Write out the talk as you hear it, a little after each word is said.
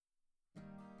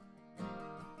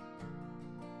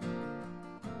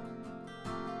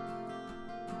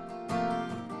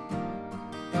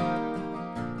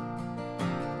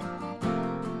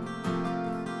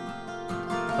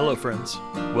Hello, friends.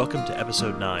 Welcome to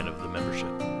episode 9 of The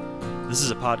Membership. This is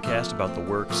a podcast about the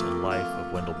works and life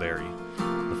of Wendell Berry,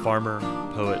 the farmer,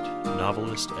 poet,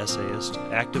 novelist, essayist,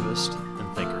 activist,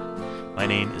 and thinker. My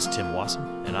name is Tim Wasson,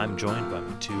 and I'm joined by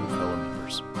my two fellow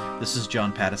members. This is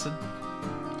John Pattison.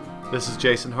 This is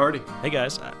Jason Hardy. Hey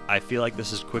guys, I feel like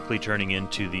this is quickly turning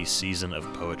into the season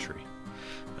of poetry.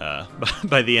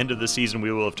 By the end of the season,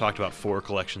 we will have talked about 4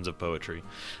 collections of poetry.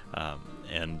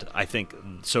 And I think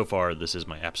so far this is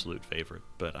my absolute favorite.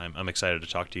 But I'm excited to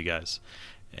talk to you guys.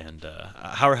 And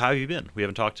how have you been? We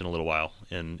haven't talked in a little while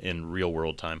in real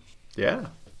world time. Yeah,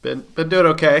 been doing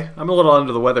okay. I'm a little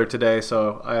under the weather today,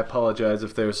 so I apologize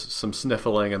if there's some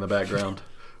sniffling in the background.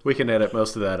 We can edit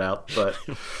most of that out, but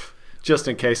just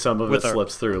in case some of it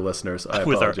slips through, listeners, I apologize.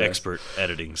 With our expert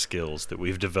editing skills that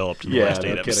we've developed in the last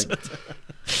 8 episodes.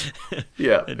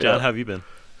 Yeah, John, how have you been?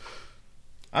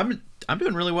 I'm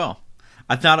doing really well.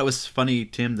 I thought it was funny,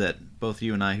 Tim, that both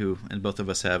you and I, and both of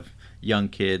us have young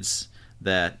kids,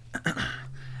 that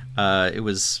it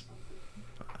was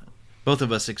both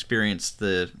of us experienced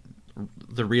the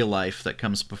real life that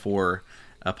comes before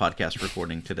a podcast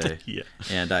recording today. Yeah.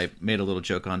 And I made a little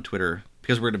joke on Twitter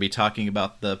because we're going to be talking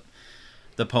about the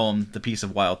poem, The Piece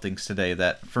of Wild Things today,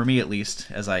 that for me at least,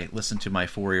 as I listen to my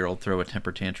 4-year-old throw a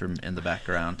temper tantrum in the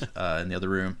background in the other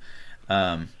room,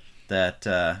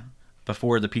 that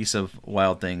before The Piece of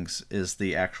Wild Things is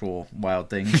the actual wild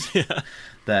things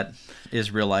that is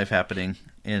real life happening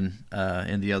in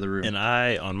the other room. And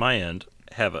I, on my end,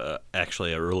 have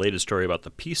actually a related story about the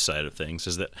peace side of things.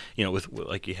 Is that, with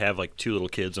like you have like 2 little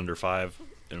kids under 5,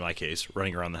 in my case,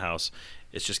 running around the house.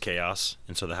 It's just chaos,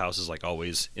 and so the house is like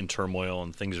always in turmoil,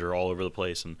 and things are all over the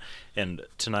place. And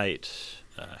tonight,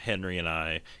 Henry and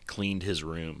I cleaned his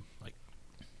room like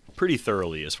pretty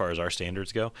thoroughly as far as our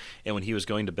standards go. And when he was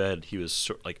going to bed, he was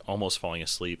like almost falling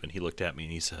asleep, and he looked at me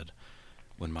and he said,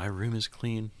 "When my room is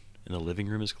clean and the living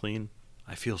room is clean,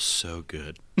 I feel so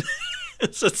good."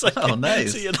 So it's like, oh,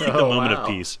 nice! So you had like a moment of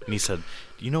peace. And he said,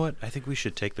 "You know what? I think we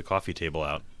should take the coffee table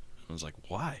out." I was like,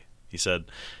 "Why?" He said,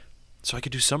 "So I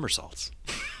could do somersaults."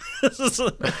 That's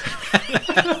the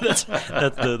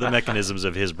mechanisms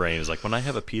of his brain is like, when I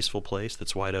have a peaceful place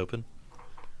that's wide open,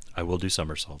 I will do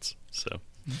somersaults. So,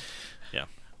 yeah.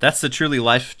 That's the truly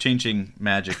life-changing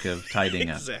magic of tidying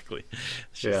up. Exactly.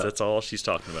 That's all she's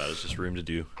talking about is just room to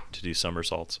do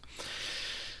somersaults.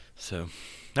 So,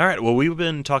 all right. Well, we've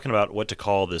been talking about what to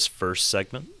call this first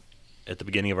segment at the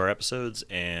beginning of our episodes,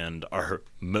 and our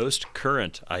most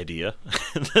current idea,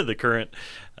 the current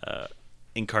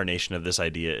incarnation of this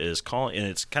idea is calling, and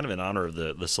it's kind of in honor of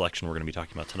the selection we're going to be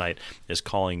talking about tonight, is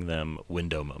calling them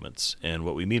window moments. And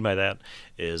what we mean by that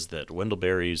is that Wendell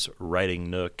Berry's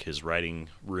writing nook, his writing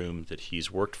room that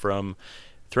he's worked from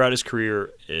throughout his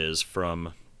career, is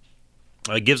from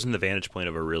it gives him the vantage point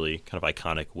of a really kind of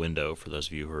iconic window for those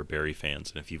of you who are Berry fans.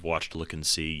 And if you've watched Look and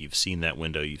See, you've seen that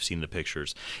window, you've seen the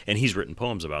pictures, and he's written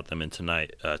poems about them. And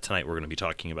tonight we're going to be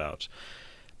talking about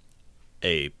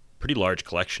a pretty large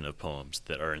collection of poems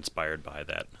that are inspired by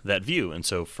that view. And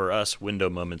so for us, window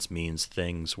moments means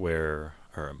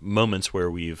moments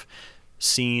where we've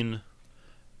seen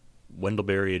Wendell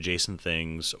Berry adjacent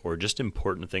things or just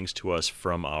important things to us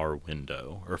from our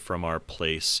window or from our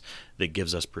place that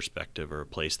gives us perspective or a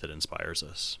place that inspires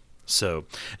us. So,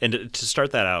 and to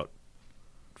start that out,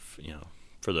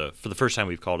 for the first time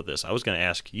we've called it this, I was going to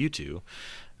ask you two,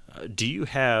 do you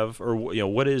have, or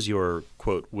what is your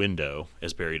quote window,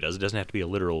 as Berry does? It doesn't have to be a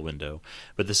literal window,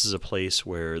 but this is a place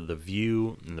where the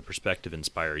view and the perspective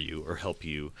inspire you or help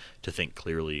you to think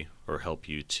clearly or help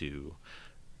you to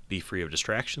be free of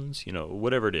distractions.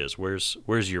 Whatever it is. Where's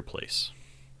your place?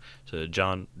 So,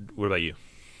 John, what about you?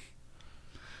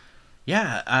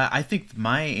 Yeah, I think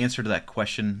my answer to that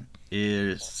question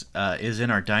is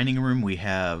in our dining room. We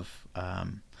have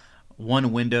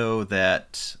one window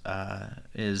that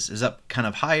is up kind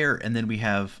of higher, and then we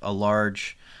have a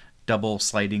large double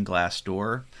sliding glass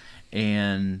door,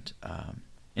 and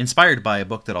inspired by a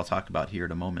book that I'll talk about here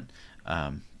in a moment,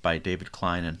 by David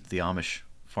Klein and the Amish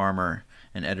farmer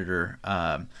and editor.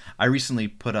 I recently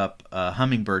put up a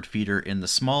hummingbird feeder in the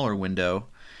smaller window.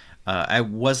 I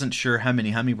wasn't sure how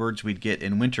many hummingbirds we'd get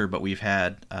in winter, but we've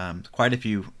had quite a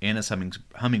few Anna's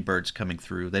hummingbirds coming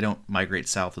through. They don't migrate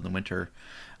south in the winter.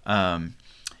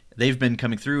 They've been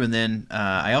coming through, and then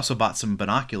I also bought some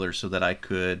binoculars so that I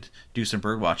could do some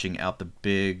bird watching out the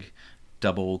big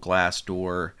double glass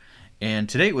door. And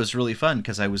today it was really fun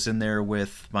because I was in there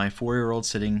with my 4-year-old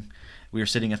sitting. We were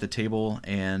sitting at the table,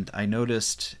 and I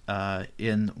noticed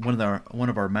in one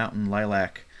of our mountain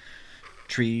lilac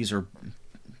trees or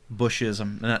bushes.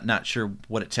 I'm not sure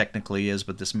what it technically is,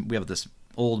 but we have this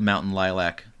old mountain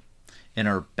lilac in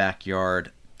our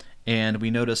backyard, and we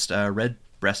noticed a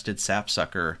red-breasted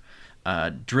sapsucker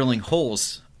drilling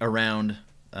holes around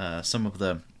some of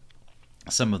the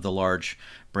large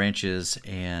branches,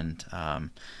 and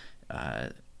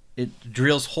it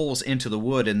drills holes into the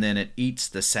wood, and then it eats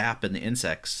the sap and the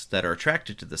insects that are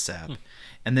attracted to the sap.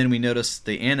 And then we noticed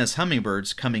the Anna's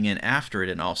hummingbirds coming in after it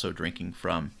and also drinking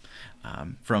from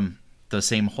the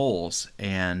same holes.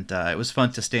 And it was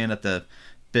fun to stand at the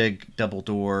big double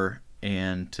door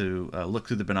and to look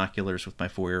through the binoculars with my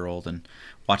 4-year-old and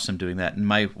watch them doing that. And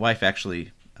my wife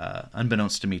actually,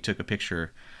 unbeknownst to me, took a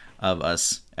picture of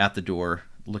us at the door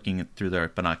looking through their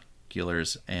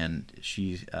binoculars, and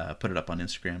she put it up on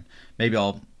Instagram. Maybe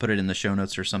I'll put it in the show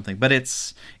notes or something. But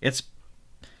it's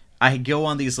I go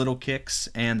on these little kicks,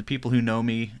 and the people who know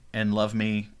me and love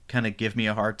me kind of give me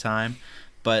a hard time.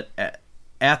 But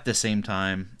at the same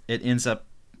time, there ends up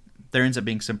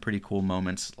being some pretty cool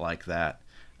moments like that,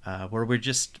 where we're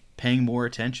just paying more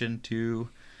attention to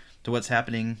what's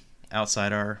happening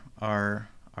outside our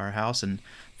house. And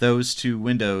those 2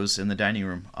 windows in the dining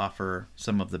room offer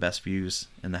some of the best views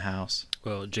in the house.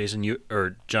 Well, Jason,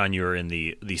 John, you are in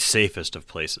the safest of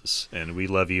places, and we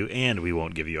love you, and we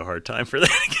won't give you a hard time for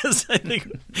that, because I think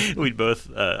we'd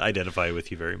both identify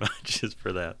with you very much just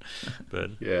for that.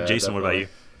 But yeah, Jason, definitely.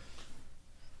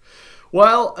 What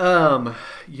about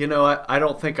you? Well, I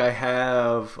don't think I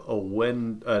have a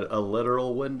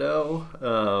literal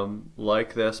window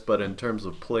like this, but in terms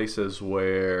of places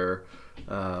where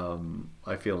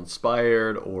I feel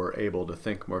inspired or able to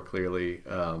think more clearly.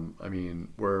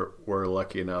 We're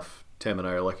lucky enough. Tim and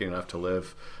I are lucky enough to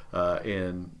live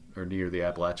in or near the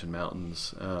Appalachian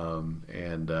Mountains,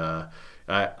 and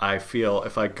I feel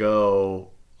if I go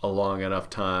a long enough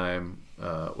time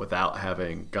without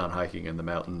having gone hiking in the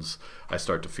mountains, I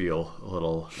start to feel a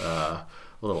little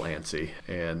antsy,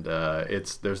 and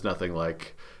there's nothing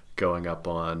like going up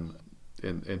on.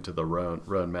 Into the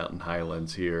Roan Mountain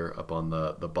Highlands here, up on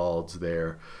the Balds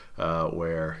there,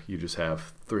 where you just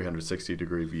have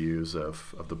 360-degree views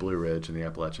of the Blue Ridge and the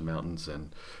Appalachian Mountains, and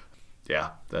yeah,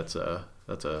 that's a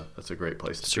great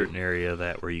place to be. Certain area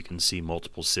where you can see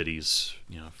multiple cities,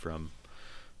 from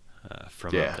up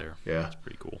there. Yeah, it's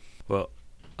pretty cool. Well,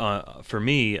 for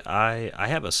me, I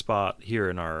have a spot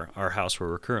here in our house where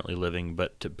we're currently living,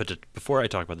 but before I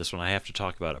talk about this one, I have to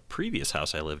talk about a previous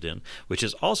house I lived in, which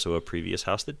is also a previous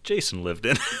house that Jason lived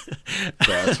in.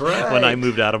 That's right. When I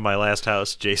moved out of my last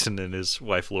house, Jason and his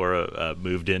wife Laura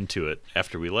moved into it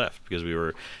after we left, because we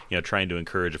were trying to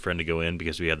encourage a friend to go in,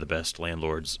 because we had the best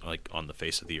landlords on the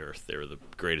face of the earth. They were the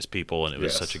greatest people, and it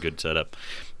was such a good setup.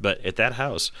 But at that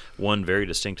house, one very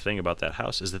distinct thing about that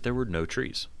house is that there were no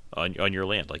trees on your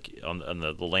land. Like on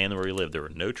the land where we lived, there were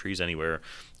no trees anywhere.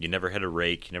 You never had a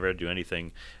rake, you never had to do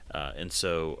anything, and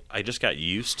so I just got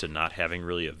used to not having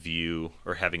really a view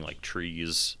or having like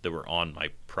trees that were on my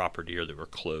property or that were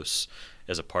close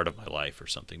as a part of my life or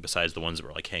something, besides the ones that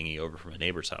were like hanging over from a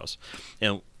neighbor's house.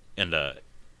 And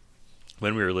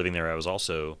when we were living there, I was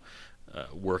also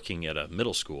working at a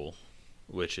middle school,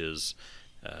 which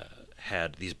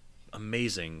had these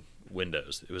amazing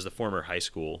windows. It was the former high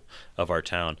school of our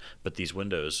town, but these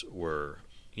windows were,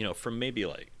 from maybe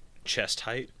like chest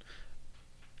height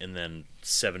and then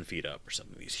 7 feet up or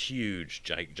something. These huge,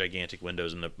 gigantic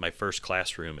windows. And my first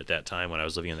classroom at that time, when I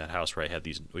was living in that house where I had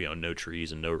these, no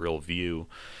trees and no real view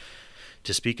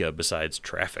to speak of besides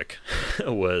traffic,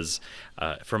 was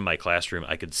from my classroom.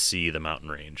 I could see the mountain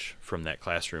range from that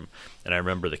classroom, and I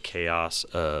remember the chaos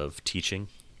of teaching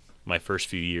my first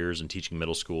few years and teaching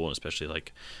middle school, and especially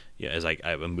as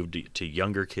I moved to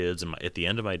younger kids, and at the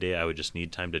end of my day I would just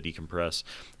need time to decompress,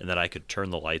 and that I could turn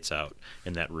the lights out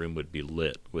and that room would be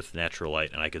lit with natural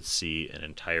light, and I could see an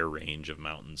entire range of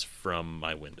mountains from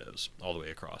my windows all the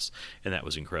way across, and that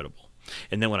was incredible.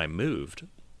 And then when I moved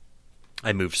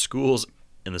schools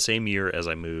in the same year as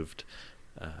I moved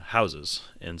houses,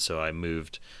 and so I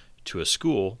moved to a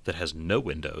school that has no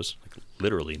windows, like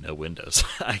literally no windows.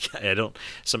 I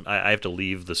have to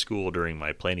leave the school during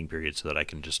my planning period so that I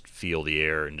can just feel the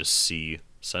air and just see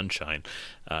sunshine.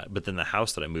 But then the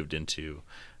house that I moved into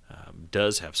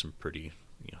does have some pretty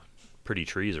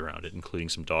trees around it, including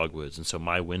some dogwoods. And so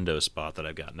my window spot that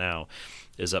I've got now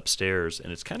is upstairs,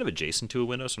 and it's kind of adjacent to a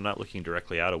window, so I'm not looking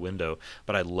directly out a window,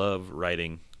 but I love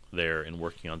writing there and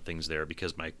working on things there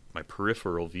because my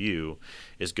peripheral view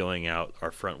is going out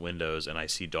our front windows, and I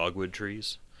see dogwood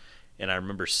trees. And I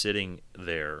remember sitting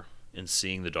there and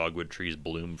seeing the dogwood trees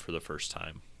bloom for the first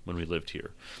time when we lived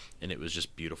here, and it was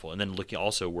just beautiful. And then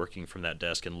working from that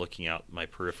desk and looking out my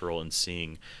peripheral and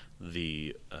seeing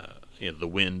the the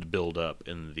wind build up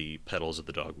in the petals of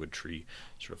the dogwood tree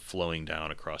sort of flowing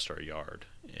down across our yard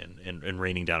and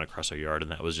raining down across our yard, and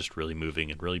that was just really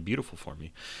moving and really beautiful for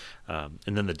me. And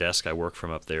then the desk I work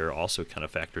from up there also kind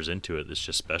of factors into it. It's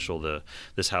just special.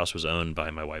 This house was owned by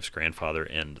my wife's grandfather,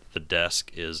 and the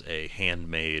desk is a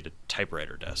handmade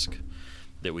typewriter desk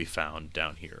that we found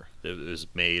down here. It was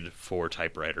made for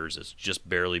typewriters. It's just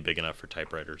barely big enough for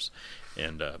typewriters,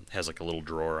 and has like a little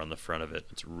drawer on the front of it.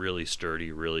 It's really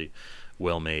sturdy, really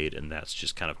well made, and that's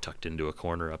just kind of tucked into a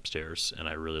corner upstairs. And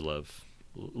I really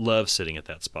love sitting at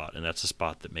that spot, and that's a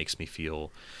spot that makes me feel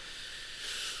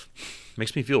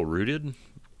rooted,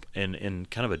 and in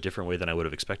kind of a different way than I would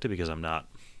have expected, because I'm not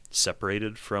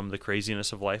separated from the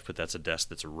craziness of life. But that's a desk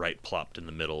that's right plopped in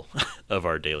the middle of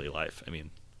our daily life. I mean,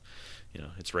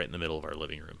 it's right in the middle of our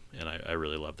living room, and I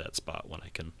really love that spot when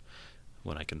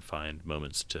I can find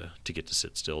moments to get to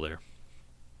sit still there.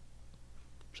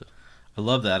 So. I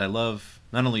love that. I love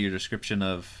not only your description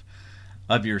of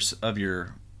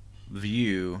your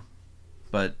view,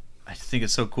 but I think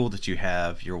it's so cool that you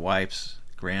have your wife's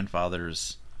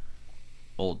grandfather's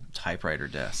old typewriter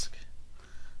desk.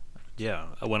 Yeah,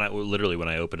 when I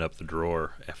opened up the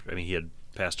drawer he had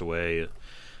passed away.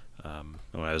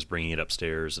 When I was bringing it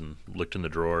upstairs and looked in the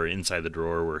drawer, inside the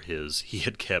drawer were he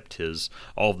had kept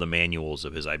all of the manuals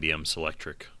of his IBM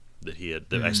Selectric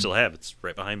that I still have. It's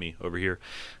right behind me over here.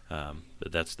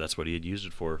 But that's what he had used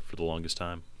it for the longest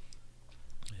time.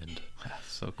 And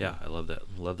so cool. Yeah, I love that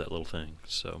little thing.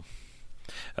 So,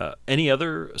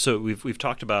 so we've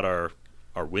talked about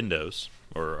our windows,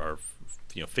 or our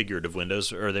figurative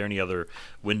windows. Are there any other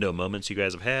window moments you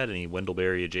guys have had? Any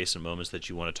Wendleberry adjacent moments that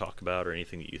you want to talk about, or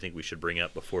anything that you think we should bring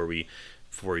up before we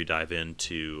dive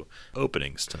into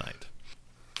openings tonight?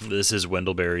 This is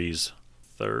Wendleberry's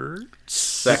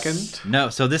second. No,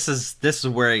 so this is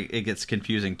where it gets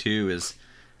confusing too.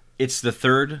 It's the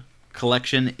third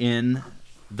collection in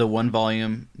the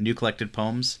 1-volume New Collected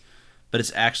Poems, but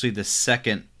it's actually the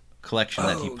second collection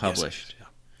that he published. Yes.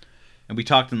 And we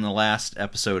talked in the last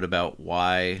episode about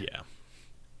why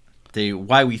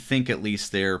we think at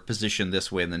least they're positioned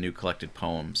this way in the New Collected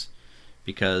Poems,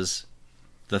 because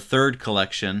the third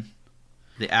collection,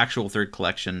 the actual third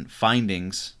collection,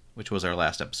 Findings, which was our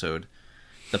last episode,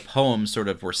 the poems sort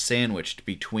of were sandwiched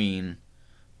between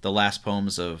the last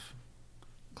poems of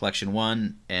Collection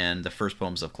 1 and the first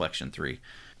poems of Collection 3.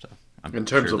 So I'm in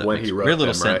terms of when he wrote very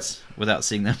little them, sense without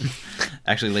seeing them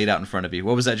actually laid out in front of you.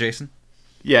 What was that, Jason?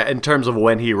 Yeah, in terms of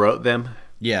when he wrote them.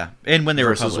 Yeah, and when they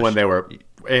were published. When they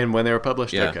were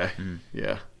published. Yeah. Okay. Mm-hmm.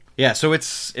 Yeah. Yeah. So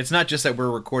it's not just that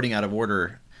we're recording out of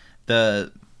order.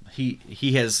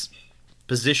 He has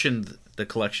positioned the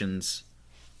collections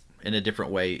in a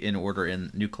different way in order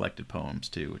in New Collected Poems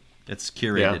too. It's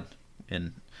curated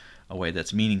in a way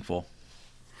that's meaningful,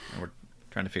 and we're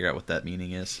trying to figure out what that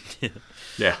meaning is.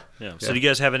 Yeah. So do you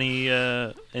guys have any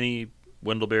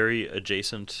Wendleberry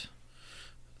adjacent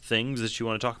things that you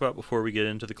want to talk about before we get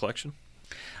into the collection?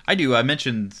 I do. I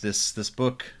mentioned this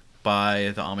book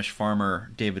by the Amish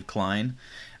farmer David Klein.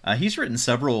 He's written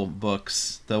several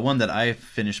books. The one that I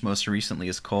finished most recently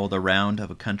is called A Round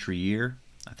of a Country Year.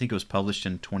 I think it was published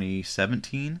in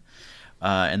 2017.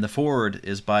 And the foreword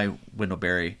is by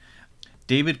Wendleberry.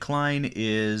 David Klein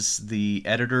is the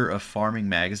editor of Farming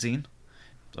Magazine,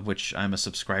 of which I'm a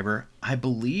subscriber. I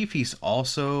believe he's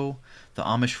also the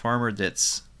Amish farmer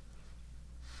that's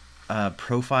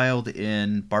profiled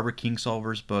in Barbara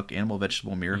Kingsolver's book Animal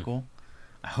Vegetable Miracle.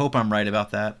 I hope I'm right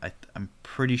about that. I'm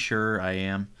pretty sure I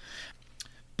am.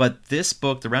 But this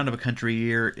book, The Round of a Country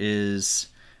Year, is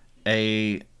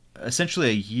essentially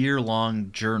a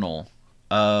year-long journal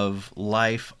of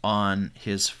life on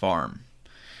his farm.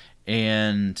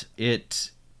 And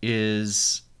it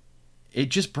just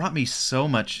brought me so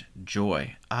much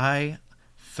joy. I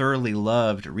thoroughly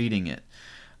loved reading it.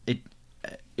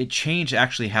 It changed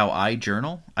actually how I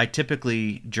journal. I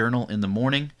typically journal in the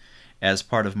morning as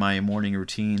part of my morning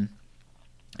routine,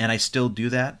 and I still do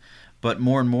that. But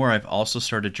more and more, I've also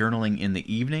started journaling in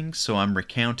the evening, so I'm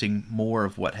recounting more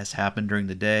of what has happened during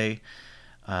the day,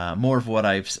 more of what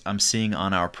I'm seeing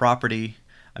on our property.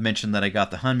 I mentioned that I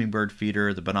got the hummingbird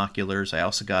feeder, the binoculars. I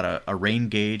also got a rain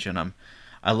gauge, and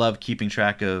I love keeping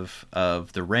track of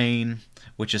the rain,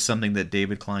 which is something that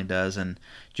David Klein does. And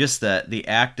just that the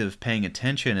act of paying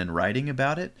attention and writing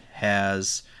about it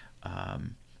has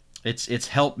it's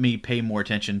helped me pay more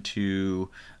attention to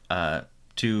the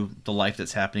life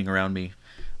that's happening around me.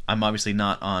 I'm obviously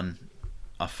not on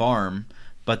a farm,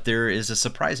 but there is a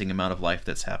surprising amount of life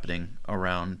that's happening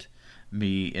around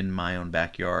me in my own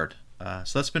backyard.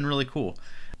 So that's been really cool.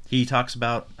 He talks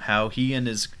about how he and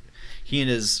his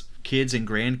kids and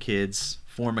grandkids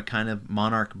form a kind of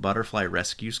monarch butterfly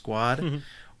rescue squad,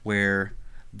 where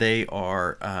they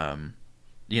are,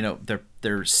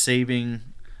 they're saving,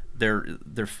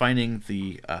 they're finding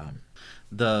the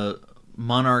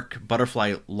monarch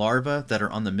butterfly larvae that are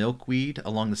on the milkweed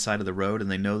along the side of the road, and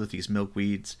they know that these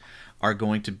milkweeds are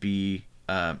going to be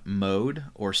mowed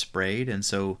or sprayed, and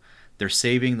so they're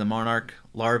saving the monarch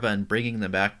larvae and bringing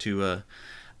them back to a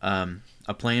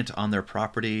plant on their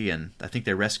property, and I think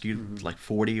they rescued like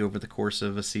 40 over the course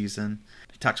of a season.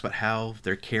 He talks about how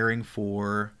they're caring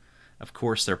for, of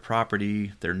course, their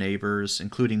property, their neighbors,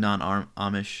 including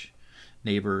non-Amish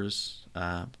neighbors,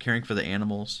 caring for the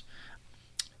animals.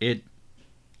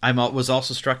 I was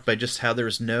also struck by just how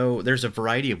there's a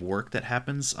variety of work that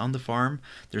happens on the farm.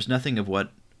 There's nothing of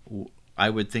what I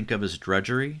would think of as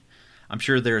drudgery. I'm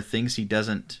sure there are things he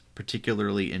doesn't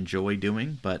particularly enjoy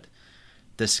doing, but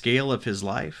the scale of his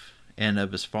life and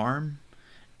of his farm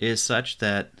is such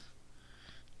that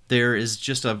there is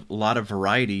just a lot of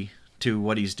variety to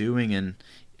what he's doing, and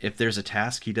if there's a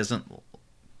task he doesn't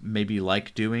maybe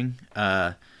like doing,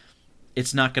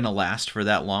 it's not going to last for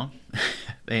that long.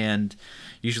 And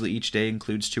usually each day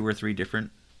includes 2 or 3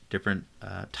 different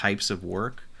types of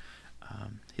work.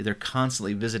 They're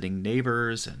constantly visiting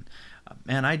neighbors, and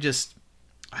man, I just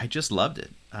loved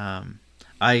it.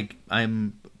 I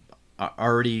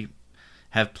already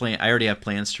have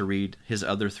plans to read his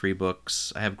other 3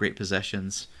 books. I have Great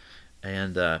Possessions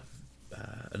and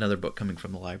another book coming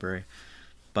from the library.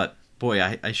 But boy,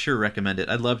 I sure recommend it.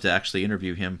 I'd love to actually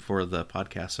interview him for the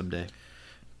podcast someday.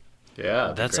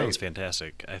 Yeah, that sounds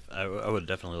fantastic. I would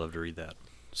definitely love to read that.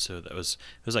 So it was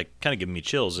like kind of giving me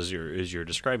chills as you're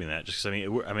describing that. Just 'cause, I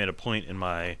mean, I'm at a point in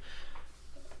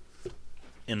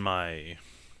my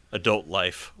adult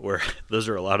life where those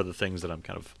are a lot of the things that I'm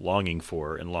kind of longing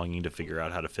for and longing to figure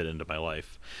out how to fit into my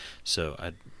life. So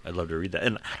I'd love to read that.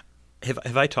 And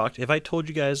have I told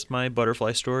you guys my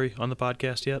butterfly story on the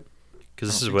podcast yet? Because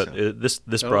this is what this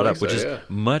brought up, which is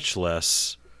much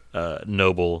less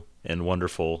noble and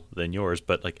wonderful than yours,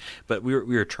 but we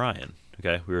were trying.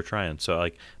 Okay, we were trying. So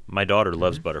like, my daughter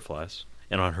loves butterflies,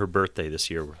 and on her birthday this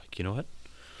year, we're like, you know what?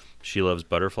 She loves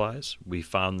butterflies. We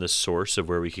found this source of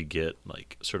where we could get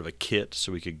like sort of a kit,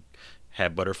 so we could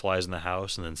have butterflies in the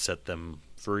house and then set them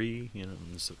free. You know,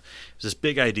 it was this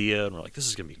big idea, and we're like, this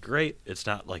is gonna be great. It's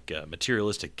not like a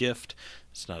materialistic gift.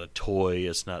 It's not a toy.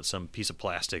 It's not some piece of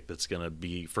plastic that's gonna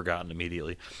be forgotten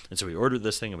immediately. And so we ordered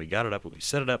this thing, and we got it up, and we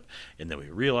set it up, and then we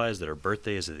realized that our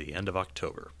birthday is at the end of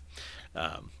October.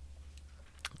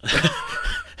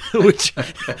 which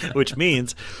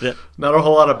means that not a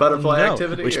whole lot of butterfly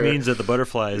activity. Which means that the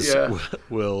butterflies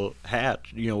will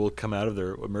hatch, will come out of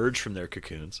emerge from their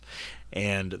cocoons,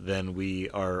 and then we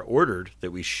are ordered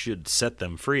that we should set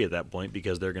them free at that point,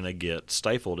 because they're going to get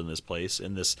stifled in this place,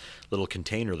 in this little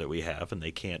container that we have, and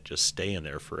they can't just stay in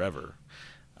there forever.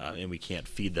 And we can't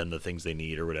feed them the things they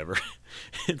need or whatever.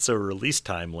 And so release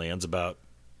time lands about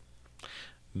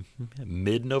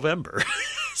mid-November.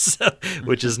 So,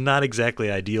 which is not exactly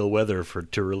ideal weather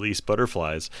to release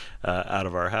butterflies out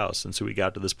of our house. And so we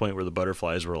got to this point where the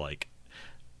butterflies were like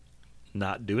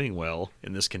not doing well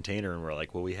in this container, and we're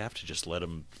like, well, we have to just let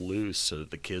them loose so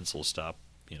that the kids will stop.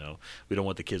 We don't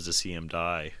want the kids to see them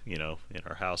die, in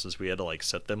our houses. We had to like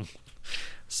set them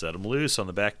loose on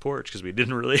the back porch because we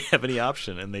didn't really have any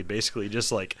option, and they basically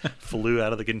just like flew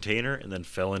out of the container and then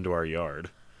fell into our yard.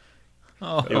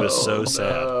 Oh, it was so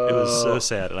sad. No. It was so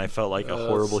sad, and I felt like a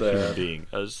horrible human being.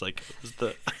 I was like,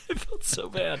 I felt so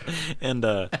bad. And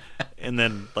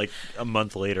then like a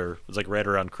month later, it was like right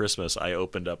around Christmas, I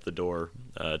opened up the door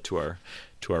to our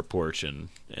porch, and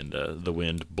the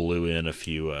wind blew in a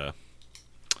few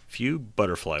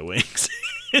butterfly wings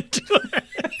into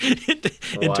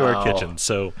our kitchen.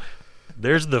 So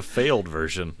there's the failed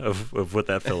version of what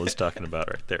that fellow's talking about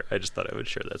right there. I just thought I would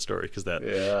share that story because that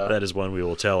is one we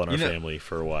will tell in our family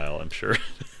for a while, I'm sure.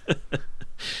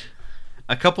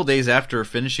 A couple days after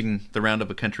finishing the Roundup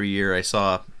a Country Year, I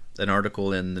saw an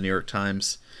article in the New York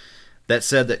Times that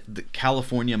said that the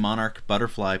California monarch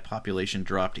butterfly population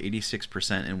dropped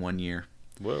 86% in 1 year.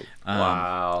 Whoa!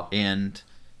 Wow! And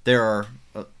there are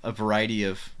a variety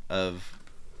of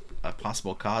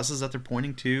possible causes that they're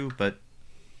pointing to, but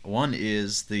one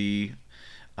is the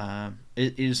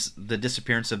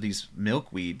disappearance of these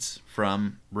milkweeds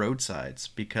from roadsides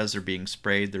because they're being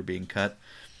sprayed, they're being cut,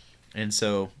 and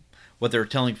so what they're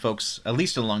telling folks, at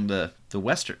least along the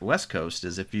west coast,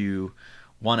 is if you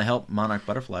want to help monarch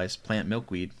butterflies, plant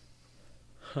milkweed.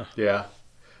 Yeah.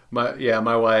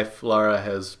 My wife Laura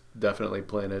has definitely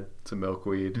planted some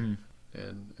milkweed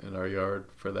in our yard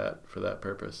for that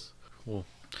purpose. Cool.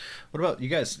 What about you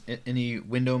guys? Any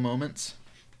window moments?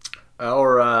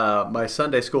 My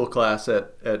Sunday school class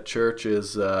at church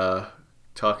is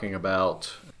talking about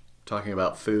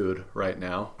food right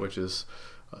now, which is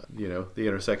the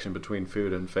intersection between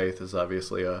food and faith is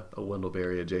obviously a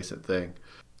Wendellberry adjacent thing,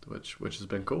 which has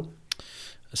been cool.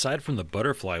 Aside from the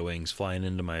butterfly wings flying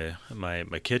into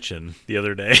my kitchen the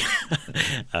other day,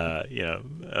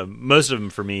 most of them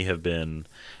for me have been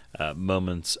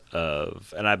moments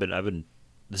of, and I've been.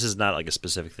 This is not like a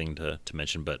specific thing to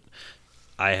mention, but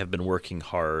I have been working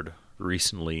hard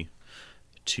recently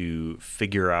to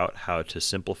figure out how to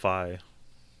simplify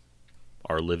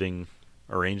our living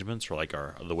arrangements, or like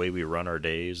the way we run our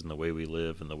days and the way we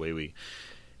live and the way we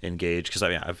engage. Because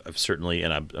I've certainly,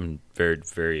 and I'm very,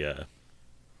 very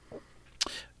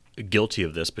guilty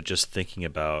of this, but just thinking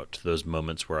about those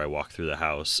moments where I walk through the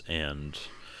house and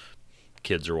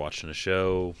kids are watching a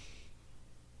show.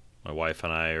 My wife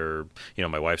and I are,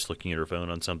 my wife's looking at her phone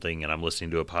on something and I'm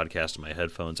listening to a podcast in my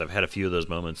headphones. I've had a few of those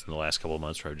moments in the last couple of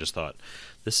months where I've just thought,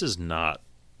 this is not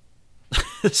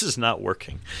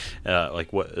working.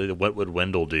 Like what would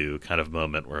Wendell do kind of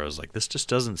moment where I was like, this just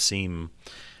doesn't seem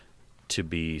to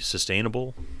be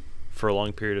sustainable for a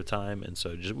long period of time. And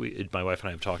so my wife and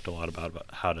I have talked a lot about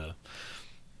how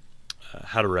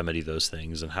to remedy those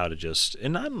things and how to just,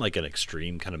 and not in like an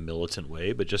extreme kind of militant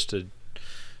way, but just to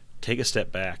take a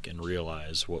step back and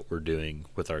realize what we're doing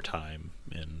with our time,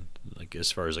 and like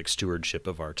as far as like stewardship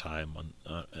of our time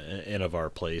and of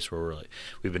our place, where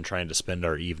we've been trying to spend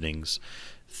our evenings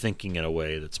thinking in a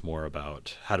way that's more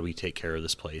about how do we take care of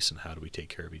this place and how do we take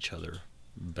care of each other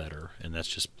better. And that's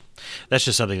just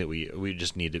something that we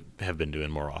just need to have been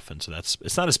doing more often. So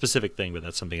it's not a specific thing, but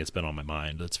that's something that's been on my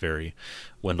mind. That's very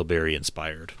Wendellberry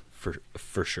inspired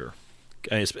for sure.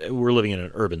 We're living in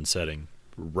an urban setting,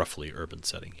 roughly urban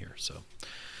setting here. So,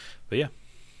 but yeah,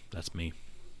 that's me.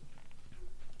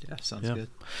 Yeah, sounds good.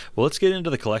 Well, let's get into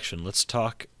the collection. Let's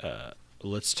talk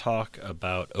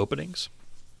about openings.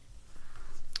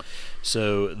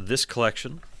 So this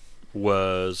collection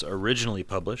was originally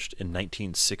published in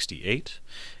 1968.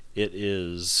 It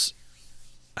is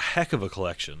a heck of a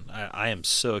collection. I am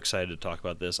so excited to talk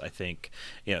about this. I think,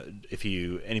 if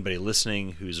anybody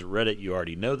listening who's read it, you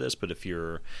already know this, but if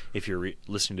you're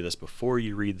listening to this before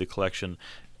you read the collection,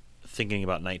 thinking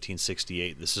about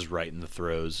 1968, this is right in the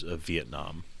throes of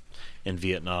Vietnam. And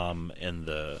Vietnam and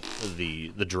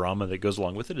the drama that goes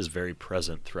along with it is very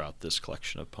present throughout this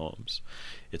collection of poems.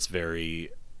 It's very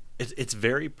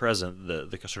present,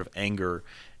 the sort of anger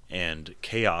and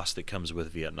chaos that comes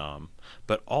with Vietnam,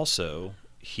 but also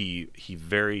he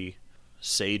very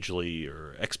sagely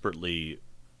or expertly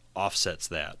offsets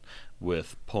that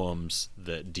with poems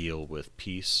that deal with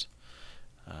peace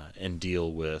and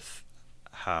deal with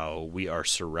how we are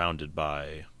surrounded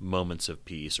by moments of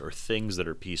peace or things that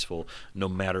are peaceful no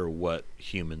matter what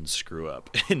humans screw up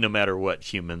and no matter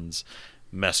what humans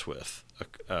mess with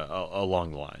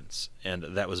along the lines. And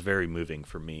that was very moving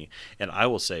for me. And I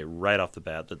will say right off the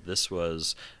bat that this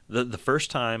was the first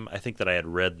time I think that I had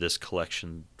read this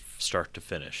collection start to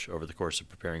finish over the course of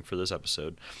preparing for this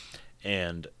episode.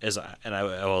 And I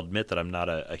will admit that I'm not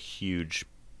a huge,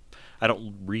 I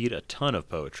don't read a ton of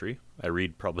poetry. I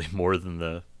read probably more than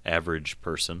the average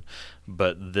person,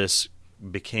 but this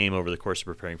became, over the course of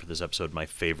preparing for this episode, my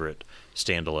favorite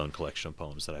standalone collection of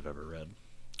poems that I've ever read.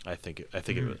 I think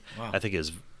it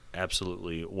is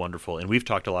absolutely wonderful. And we've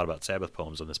talked a lot about Sabbath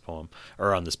poems on this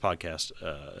podcast,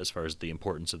 as far as the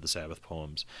importance of the Sabbath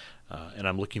poems. And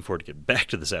I'm looking forward to get back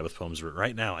to the Sabbath poems. But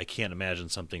right now, I can't imagine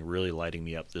something really lighting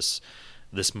me up this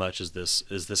much as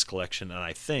this collection. And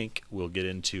I think we'll get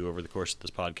into over the course of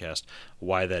this podcast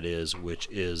why that is, which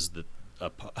is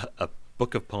a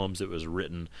book of poems that was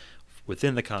written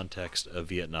within the context of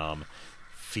Vietnam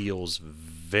feels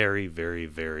very, very,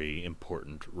 very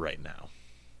important right now,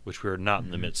 which we're not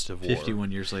in the midst of war. 51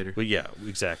 years later. But yeah,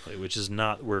 exactly.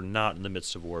 We're not in the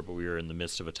midst of war, but we are in the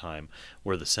midst of a time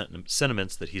where the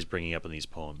sentiments that he's bringing up in these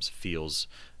poems feels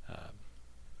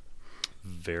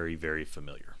very, very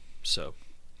familiar. So,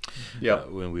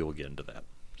 when we will get into that.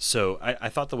 So I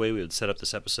thought the way we would set up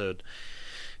this episode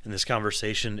and this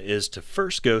conversation is to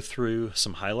first go through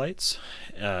some highlights,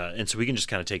 and so we can just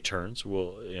kind of take turns.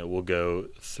 We'll go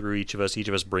through each of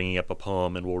us bringing up a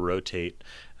poem, and we'll rotate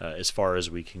as far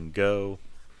as we can go.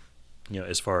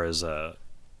 As far as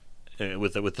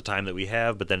with the time that we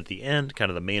have. But then at the end,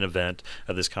 kind of the main event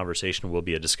of this conversation will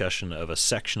be a discussion of a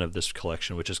section of this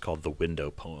collection, which is called the window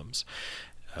poems.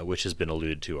 which has been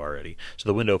alluded to already. So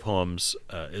the window poems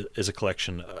is a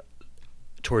collection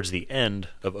towards the end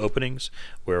of openings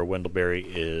where Wendell Berry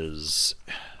is,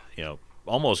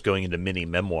 almost going into mini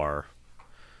memoir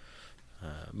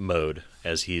mode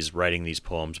as he's writing these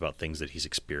poems about things that he's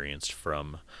experienced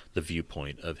from the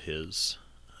viewpoint of his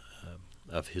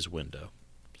window.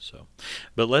 So,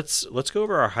 but let's go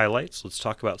over our highlights. Let's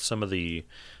talk about some of the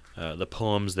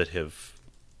poems that have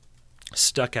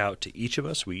stuck out to each of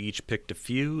us. We each picked a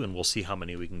few, and we'll see how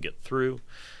many we can get through.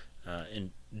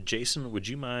 And Jason, would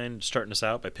you mind starting us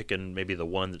out by picking maybe the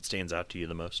one that stands out to you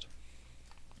the most?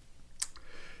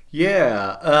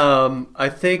 Yeah, I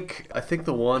think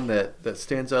the one that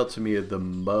stands out to me the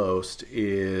most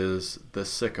is The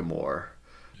Sycamore.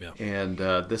 Yeah. And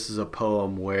this is a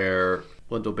poem where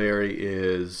Wendell Berry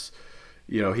is,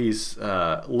 he's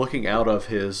looking out of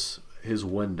his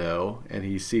window, and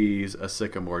he sees a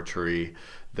sycamore tree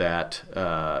that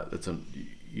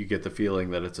you get the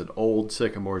feeling that it's an old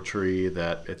sycamore tree,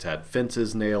 that it's had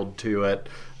fences nailed to it.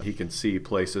 He can see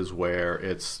places where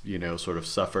it's, sort of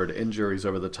suffered injuries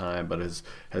over the time, but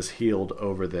has healed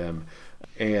over them.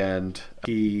 And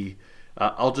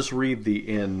I'll just read the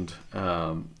end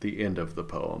of the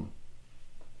poem.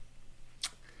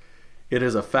 It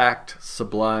is a fact,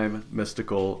 sublime,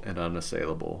 mystical, and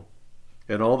unassailable.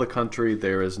 In all the country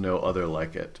there is no other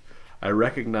like it. I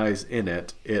recognize in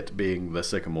it being the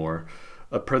sycamore,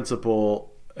 a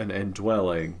principle, an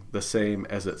indwelling, the same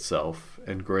as itself,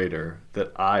 and greater, that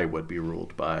I would be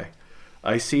ruled by.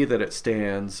 I see that it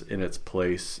stands in its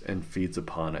place and feeds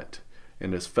upon it,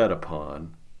 and is fed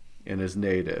upon, and is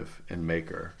native and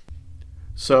maker.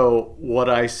 So what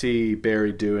I see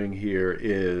Berry doing here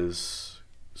is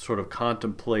sort of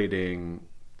contemplating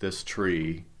this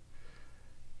tree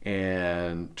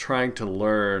and trying to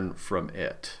learn from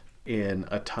it in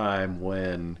a time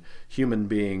when human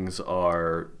beings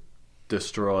are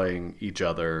destroying each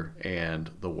other and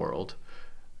the world,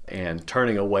 and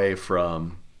turning away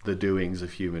from the doings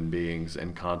of human beings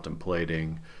and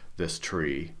contemplating this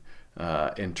tree,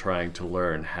 and trying to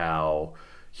learn how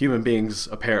human beings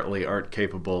apparently aren't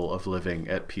capable of living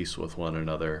at peace with one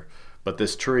another, but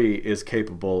this tree is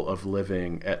capable of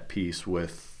living at peace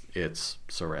with its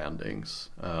surroundings,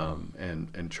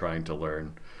 and trying to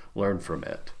learn from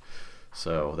it.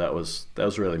 So that was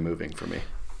really moving for me.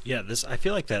 Yeah, I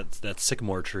feel like that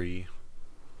sycamore tree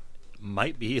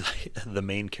might be like the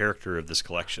main character of this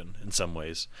collection in some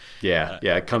ways. Yeah,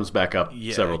 it comes back up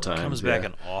several times. It comes back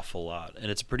an awful lot,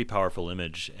 and it's a pretty powerful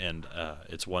image, and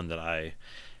it's one that I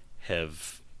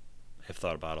have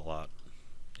thought about a lot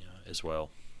as well.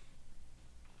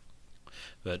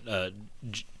 But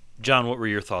John, what were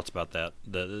your thoughts about that?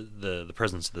 The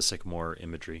presence of the sycamore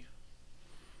imagery.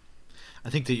 I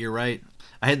think that you're right.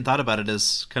 I hadn't thought about it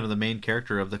as kind of the main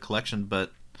character of the collection,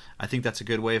 but I think that's a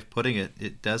good way of putting it.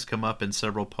 It does come up in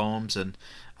several poems, and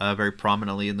very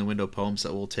prominently in the window poems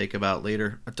that we'll talk about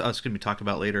later.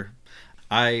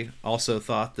 I also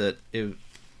thought that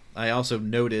I also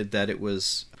noted that it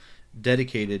was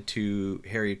dedicated to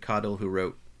Harriet Caudill, who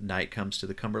wrote "Night Comes to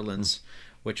the Cumberlands,"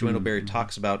 which Wendell Berry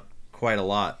talks about quite a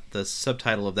lot. The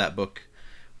subtitle of that book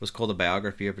was called "A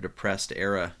Biography of a Depressed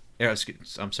Era." A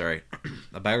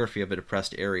biography of a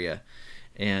depressed area,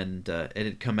 and it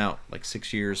had come out like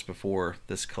 6 years before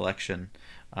this collection,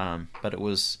 but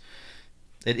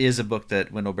it is a book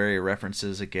that Wendell Berry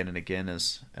references again and again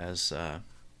as if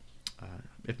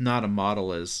not a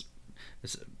model, as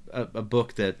a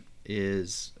book that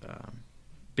is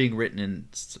being written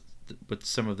with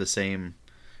some of the same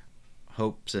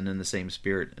hopes and in the same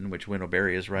spirit in which Wendell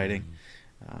Berry is writing.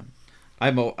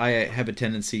 I have a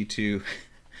tendency to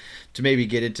maybe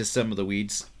get into some of the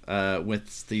weeds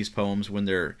with these poems when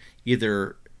they're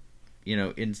either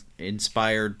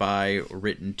inspired by or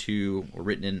written to or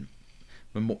written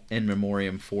in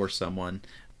memoriam for someone,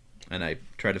 and I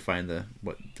try to find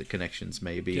what the connections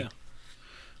may be. Yeah,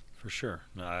 for sure.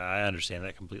 No, I understand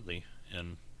that completely.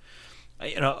 And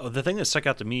the thing that stuck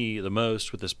out to me the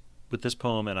most with this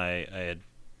poem, and I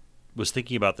was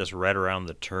thinking about this right around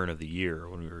the turn of the year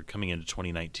when we were coming into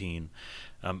 2019.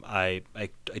 I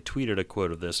tweeted a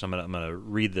quote of this. I'm gonna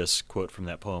read this quote from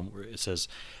that poem where it says,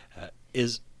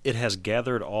 "It has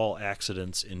gathered all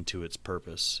accidents into its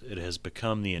purpose. It has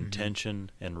become the intention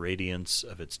and radiance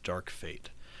of its dark fate.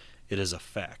 It is a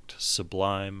fact,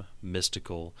 sublime,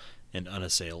 mystical, and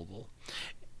unassailable."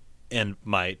 And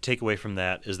my takeaway from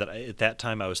that is that at that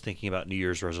time I was thinking about New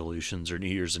Year's resolutions or New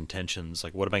Year's intentions,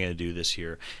 like what am I going to do this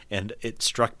year? And it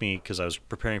struck me because I was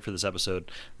preparing for this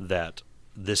episode that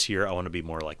this year I want to be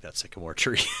more like that sycamore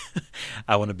tree.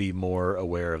 I want to be more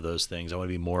aware of those things. I want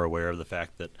to be more aware of the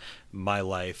fact that my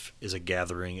life is a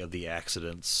gathering of the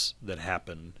accidents that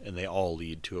happen, and they all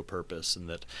lead to a purpose, and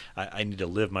that I need to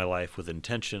live my life with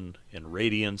intention and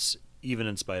radiance, even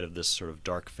in spite of this sort of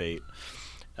dark fate,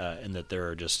 and that there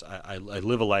are just I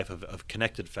live a life of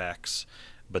connected facts,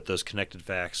 but those connected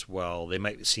facts, while they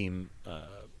might seem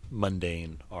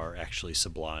mundane, are actually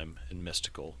sublime and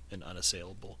mystical and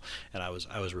unassailable. And I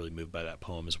was really moved by that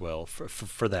poem as well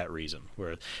for that reason,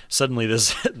 where suddenly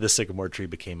this sycamore tree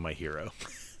became my hero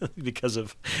because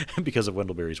of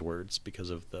Wendell Berry's words, because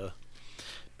of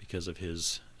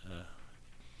his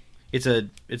it's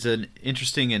an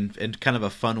interesting and kind of a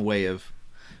fun way of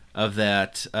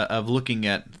that of looking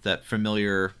at that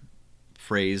familiar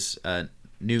phrase,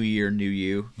 new year, new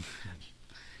you.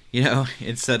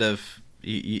 Instead of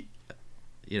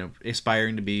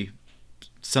aspiring to be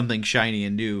something shiny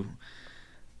and new,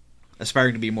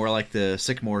 aspiring to be more like the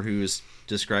sycamore, who is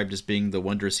described as being the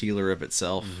wondrous healer of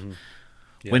itself. Mm-hmm.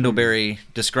 Yeah. Wendell Berry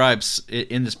describes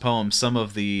in this poem some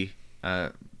of the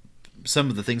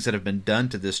things that have been done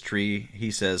to this tree. He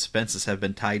says fences have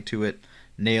been tied to it,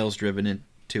 nails driven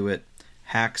into it,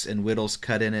 hacks and whittles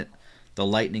cut in it, the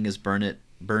lightning has burnt it.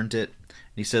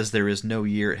 And he says there is no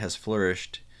year it has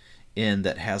flourished in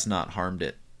that has not harmed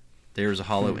it. There is a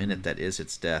hollow in it that is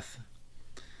its death.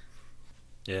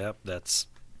 Yeah, that's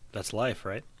life,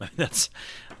 right? that's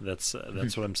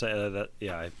what I'm saying.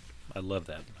 I love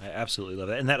that. I absolutely love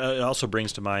that, and that also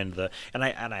brings to mind and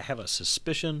I have a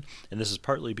suspicion, and this is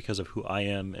partly because of who I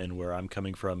am and where I'm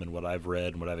coming from and what I've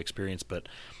read and what I've experienced, but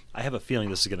I have a feeling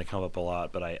this is going to come up a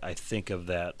lot. But I think of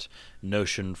that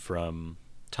notion from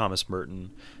Thomas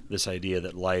Merton, this idea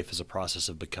that life is a process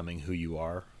of becoming who you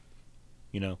are.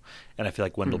 And I feel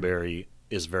like Wendell Berry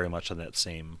is very much on that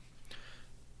same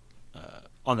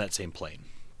plane.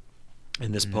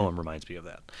 And this poem reminds me of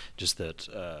that. Just that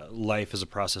life is a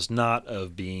process not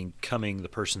of becoming the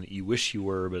person that you wish you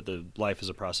were, but the life is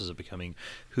a process of becoming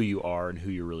who you are and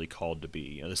who you're really called to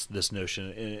be. This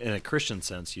notion, in a Christian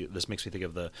sense, this makes me think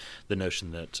of the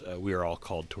notion that we are all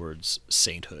called towards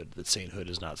sainthood. That sainthood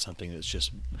is not something that's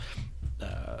just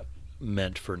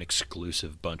meant for an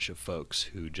exclusive bunch of folks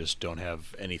who just don't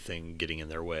have anything getting in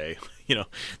their way,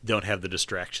 don't have the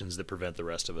distractions that prevent the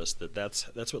rest of us. That's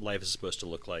what life is supposed to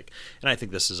look like. And I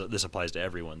think this applies to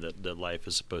everyone, that life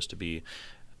is supposed to be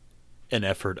an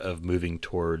effort of moving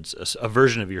towards a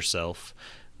version of yourself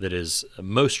that is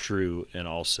most true, and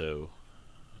also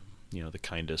the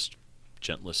kindest,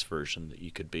 gentlest version that you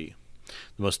could be.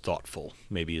 The most thoughtful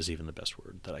maybe is even the best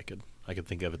word that I could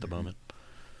think of at the moment.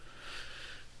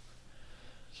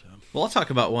 Well, I'll talk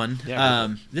about one.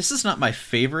 Yeah, this is not my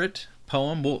favorite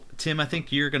poem. Well, Tim, I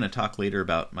think you're going to talk later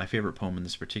about my favorite poem in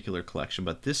this particular collection,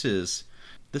 but this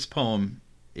poem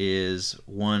is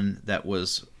one that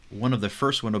was one of the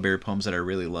first Wendell Berry poems that I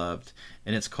really loved,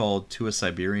 and it's called To a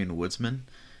Siberian Woodsman,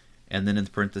 and then in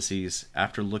parentheses,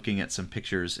 after looking at some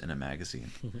pictures in a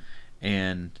magazine. Mm-hmm.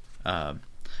 And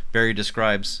Berry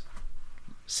describes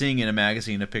seeing in a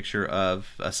magazine a picture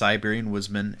of a Siberian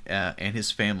woodsman and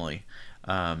his family.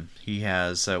 He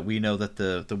has. We know that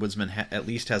the woodsman at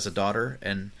least has a daughter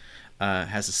and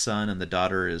has a son, and the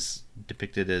daughter is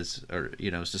depicted as,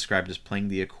 is described as playing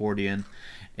the accordion,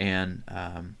 and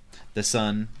the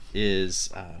son is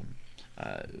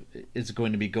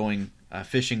going to be going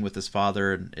fishing with his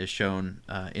father, and is shown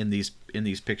in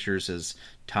these pictures as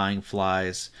tying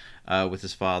flies with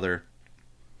his father.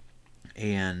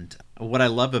 And what I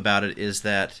love about it is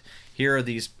that here are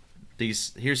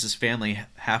here's this family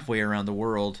halfway around the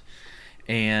world,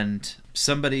 and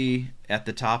somebody at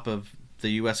the top of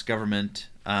the U.S. government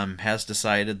has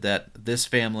decided that this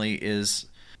family is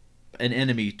an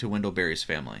enemy to Wendell Berry's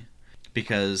family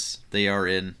because they are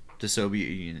in the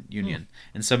Soviet Union.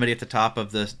 And somebody at the top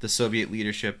of the Soviet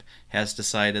leadership has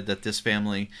decided that this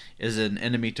family is an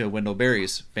enemy to Wendell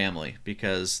Berry's family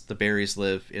because the Berrys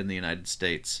live in the United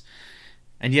States.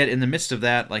 And yet, in the midst of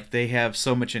that, they have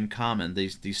so much in common.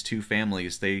 These two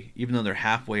families, even though they're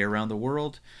halfway around the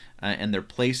world, and their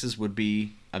places would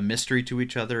be a mystery to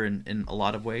each other in a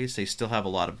lot of ways, they still have a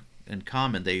lot in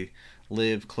common. They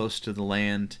live close to the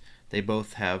land. They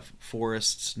both have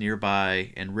forests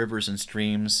nearby and rivers and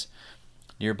streams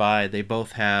nearby. They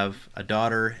both have a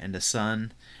daughter and a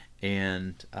son,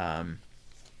 and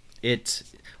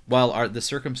while the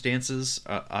circumstances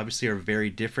obviously are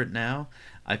very different now,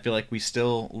 I feel like we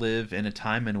still live in a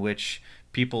time in which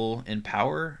people in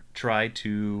power try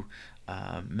to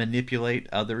manipulate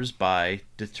others by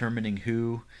determining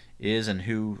who is and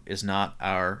who is not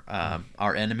our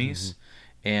enemies,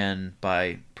 and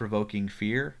by provoking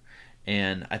fear.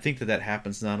 And I think that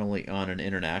happens not only on an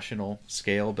international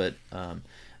scale, but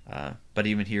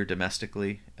even here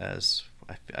domestically. As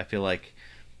I feel like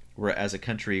as a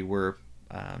country, we're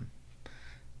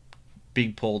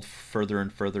being pulled further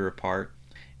and further apart.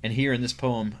 And here in this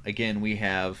poem, again, we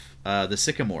have the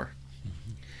sycamore.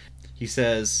 He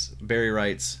says, Barry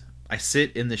writes, "I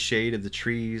sit in the shade of the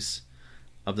trees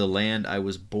of the land I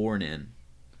was born in.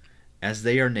 As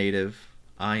they are native,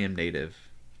 I am native,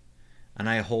 and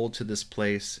I hold to this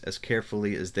place as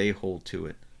carefully as they hold to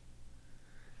it.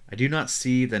 I do not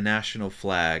see the national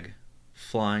flag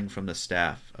flying from the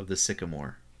staff of the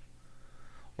sycamore,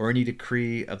 or any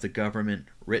decree of the government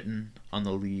written on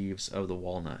the leaves of the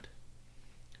walnut.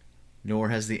 Nor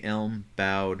has the elm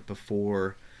bowed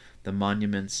before the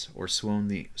monuments or sworn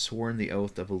the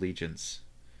oath of allegiance.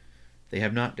 They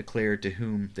have not declared to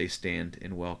whom they stand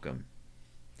in welcome."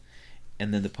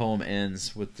 And then the poem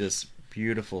ends with this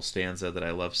beautiful stanza that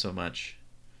I love so much.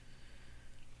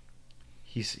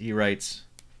 He writes,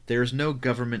 "There is no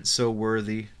government so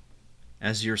worthy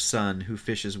as your son who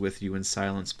fishes with you in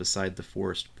silence beside the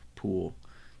forest pool,"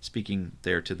 speaking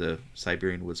there to the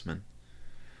Siberian woodsman.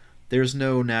 "There is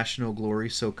no national glory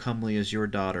so comely as your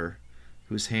daughter,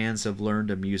 whose hands have learned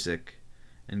a music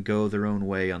and go their own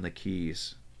way on the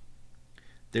keys.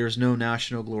 There is no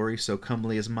national glory so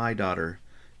comely as my daughter,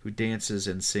 who dances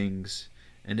and sings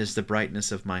and is the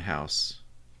brightness of my house.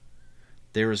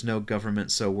 There is no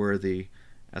government so worthy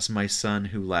as my son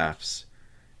who laughs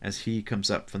as he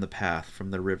comes up from the path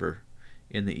from the river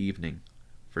in the evening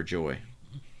for joy."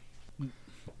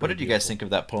 What did you guys think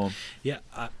of that poem? Yeah,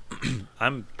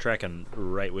 I'm tracking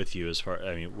right with you as far.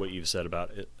 I mean, what you've said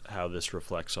about it, how this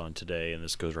reflects on today, and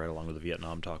this goes right along with the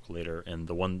Vietnam talk later. And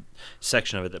the one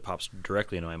section of it that pops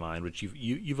directly into my mind, which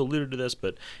you've alluded to this,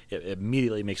 but it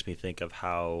immediately makes me think of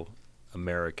how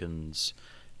Americans,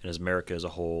 and as America as a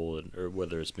whole, or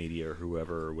whether it's media or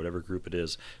whoever or whatever group it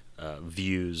is,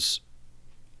 views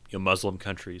Muslim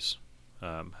countries.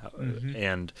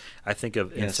 And I think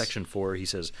of in section 4, he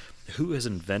says, "Who has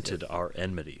invented our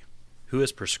enmity? Who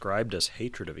has prescribed us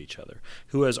hatred of each other?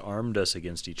 Who has armed us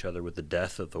against each other with the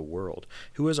death of the world?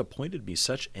 Who has appointed me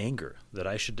such anger that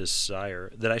I should desire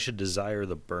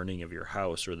the burning of your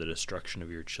house or the destruction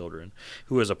of your children?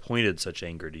 Who has appointed such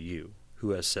anger to you?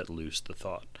 Who has set loose the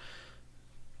thought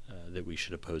that we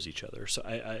should oppose each other?" So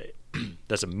I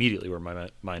that's immediately where my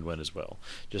mind went as well.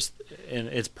 And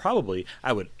it's probably,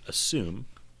 I would assume,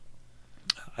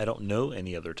 I don't know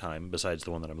any other time besides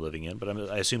the one that I'm living in, but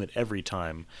I assume that every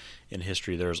time in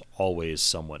history there's always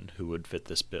someone who would fit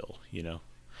this bill.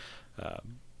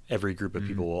 Every group of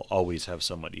people will always have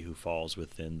somebody who falls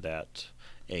within that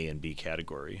A and B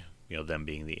category. Them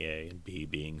being the A and B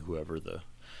being whoever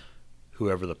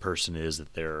the person is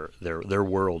that their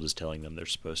world is telling them they're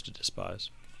supposed to despise.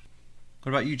 What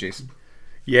about you, Jason?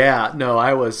 Yeah, no,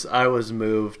 I was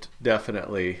moved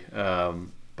definitely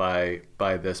by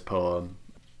this poem,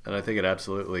 and I think it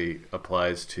absolutely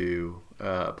applies to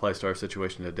our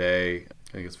situation today.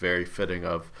 I think it's very fitting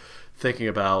of thinking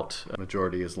about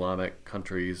majority Islamic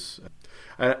countries.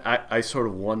 I sort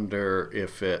of wonder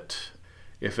if it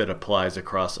applies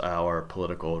across our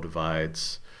political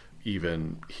divides,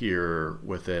 even here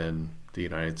within the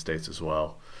United States as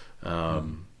well.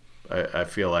 I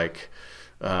feel like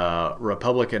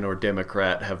Republican or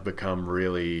Democrat have become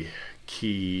really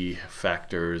key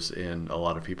factors in a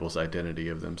lot of people's identity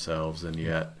of themselves, and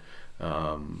yet,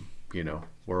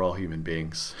 we're all human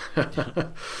beings.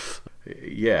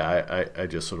 Yeah, I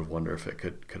just sort of wonder if it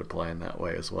could apply in that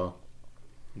way as well.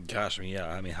 Gosh,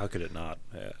 how could it not?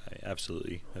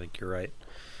 Absolutely, I think you're right.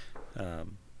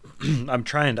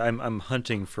 I'm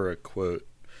hunting for a quote.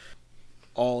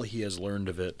 "All he has learned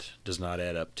of it does not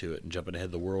add up to it, and jumping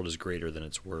ahead, the world is greater than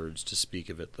its words. To speak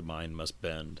of it, the mind must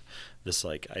bend." This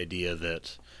idea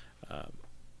that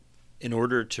in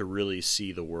order to really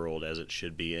see the world as it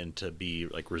should be, and to be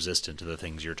resistant to the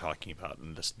things you're talking about,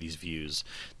 and these views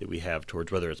that we have towards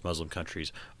whether it's Muslim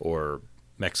countries or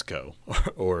Mexico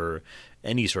or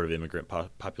any sort of immigrant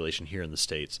population here in the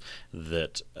States,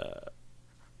 that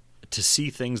to see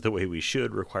things the way we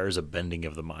should requires a bending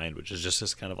of the mind, which is just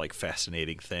this kind of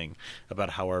fascinating thing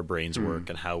about how our brains work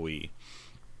and how we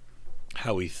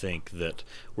think that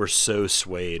we're so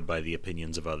swayed by the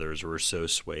opinions of others, or we're so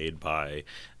swayed by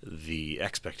the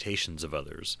expectations of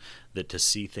others, that to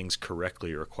see things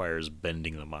correctly requires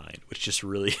bending the mind, which just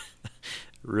really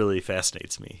really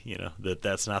fascinates me.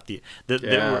 That's not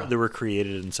that we're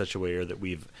created in such a way, or that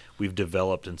we've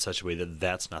developed in such a way that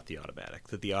that's not the automatic.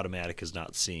 That the automatic is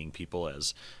not seeing people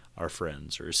as our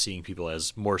friends, or seeing people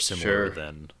as more similar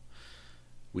than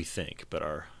we think, but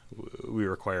we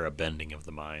require a bending of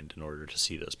the mind in order to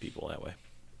see those people that way.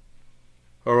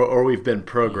 Or we've been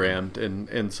programmed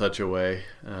in such a way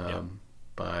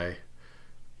by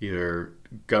either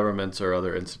governments or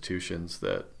other institutions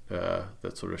that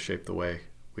sort of shape the way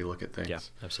we look at things. Yeah,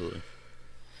 absolutely.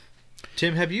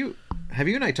 Tim, have you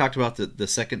and I talked about the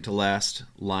second to last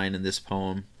line in this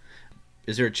poem?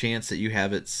 Is there a chance that you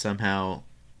have it somehow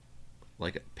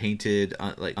like painted,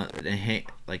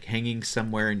 like hanging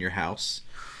somewhere in your house?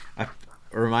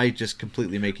 Or am I just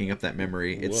completely making up that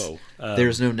memory? Whoa.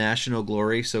 There's no national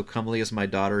glory, so comely is my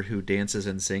daughter who dances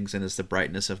and sings and is the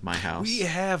brightness of my house. We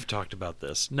have talked about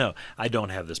this. No, I don't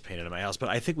have this painted in my house, but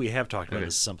I think we have talked about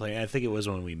this something. I think it was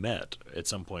when we met at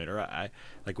some point, or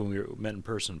like when we met in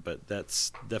person, but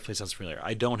that's definitely sounds familiar.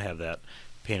 I don't have that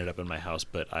painted up in my house,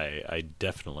 but I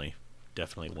definitely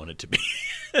want it to be.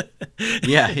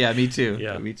 Yeah, me too.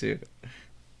 Yeah, me too.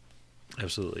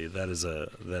 Absolutely, that is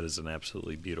an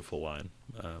absolutely beautiful line.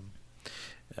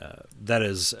 That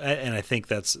is, and I think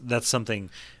that's something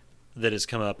that has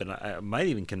come up, and I might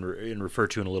even can refer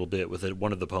to in a little bit with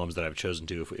one of the poems that I've chosen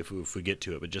to, if we get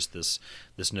to it. But just this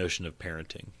notion of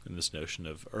parenting, and this notion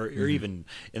of, or even,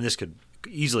 and this could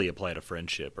easily apply to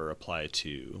friendship or apply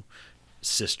to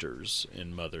sisters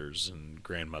and mothers and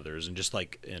grandmothers, and just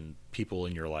like in people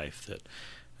in your life that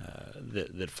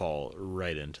fall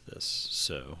right into this.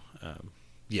 So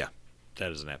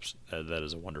that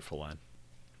is a wonderful line.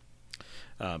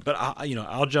 But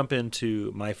I'll jump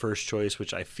into my first choice,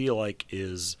 which I feel like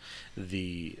is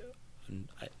I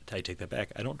take that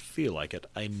back. I don't feel like it.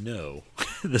 I know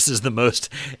this is the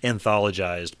most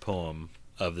anthologized poem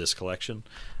of this collection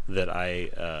that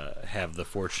I have the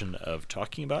fortune of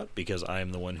talking about, because I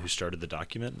am the one who started the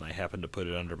document and I happen to put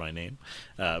it under my name.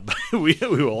 But we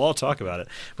will all talk about it.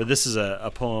 But this is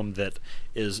a poem that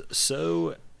is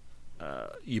so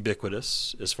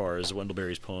ubiquitous as far as Wendell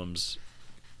Berry's poems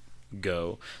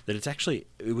go that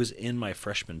it was in my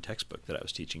freshman textbook that I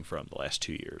was teaching from the last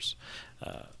 2 years,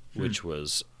 which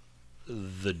was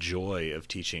the joy of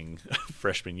teaching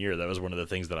freshman year. That was one of the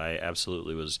things that I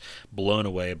absolutely was blown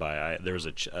away by. There was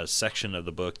a section of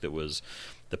the book that was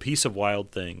The Peace of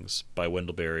Wild Things by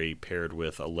Wendell Berry paired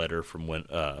with a letter from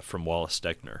Wallace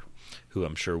Stegner, who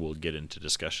I'm sure we'll get into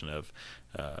discussion of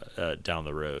down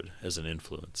the road as an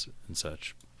influence and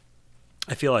such.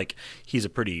 I feel like he's a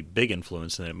pretty big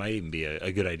influence, and it might even be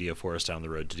a good idea for us down the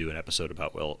road to do an episode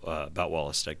about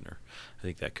Wallace Stegner. I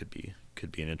think that could be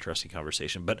an interesting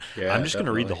conversation. But yeah, I'm just going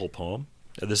to read the whole poem.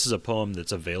 This is a poem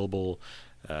that's available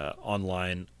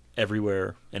online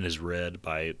everywhere and is read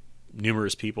by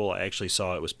numerous people. I actually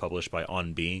saw it was published by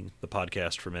On Being, the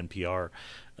podcast from NPR,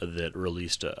 that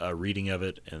released a reading of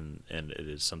it, and it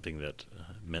is something that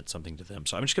meant something to them.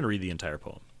 So I'm just going to read the entire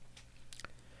poem.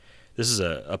 This is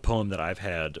a poem that I've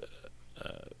had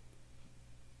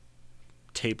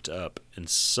taped up in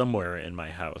somewhere in my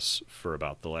house for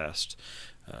about the last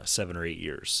 7 or 8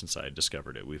 years since I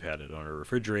discovered it. We've had it on our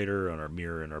refrigerator, on our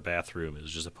mirror, in our bathroom.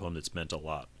 It's just a poem that's meant a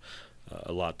lot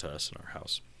to us in our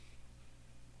house.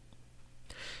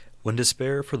 When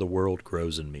despair for the world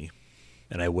grows in me,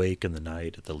 and I wake in the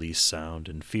night at the least sound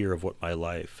in fear of what my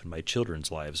life and my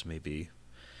children's lives may be,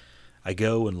 I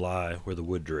go and lie where the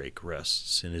wood drake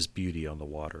rests in his beauty on the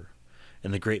water,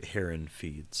 and the great heron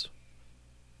feeds.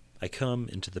 I come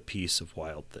into the peace of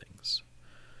wild things,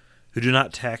 who do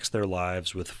not tax their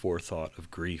lives with forethought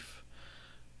of grief.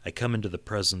 I come into the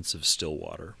presence of still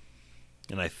water,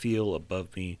 and I feel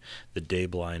above me the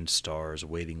day-blind stars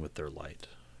waiting with their light.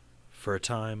 For a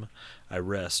time I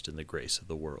rest in the grace of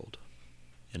the world,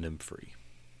 and am free.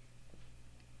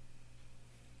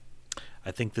 I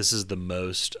think this is the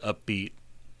most upbeat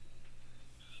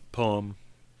poem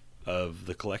of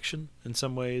the collection in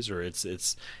some ways, or it's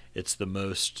the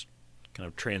most kind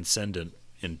of transcendent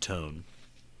in tone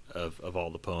of all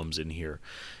the poems in here.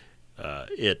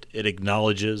 It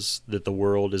acknowledges that the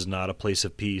world is not a place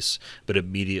of peace, but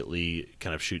immediately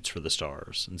kind of shoots for the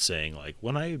stars and saying, like,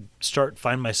 when I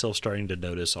find myself starting to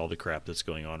notice all the crap that's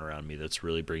going on around me that's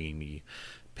really bringing me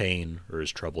pain or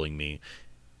is troubling me,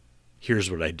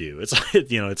 here's what I do. It's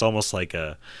it's almost like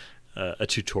a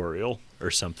tutorial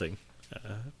or something,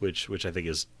 which I think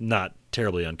is not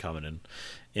terribly uncommon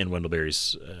in Wendell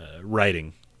Berry's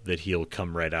writing, that he'll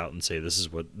come right out and say, this is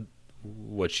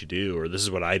what you do, or this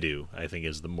is what I do, I think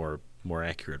is the more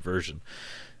accurate version.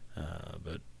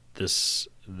 But this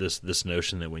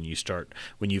notion that when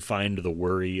you find the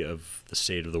worry of the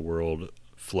state of the world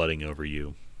flooding over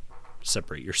you,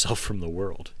 separate yourself from the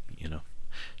world,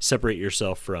 separate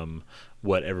yourself from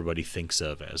what everybody thinks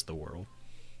of as the world.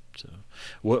 So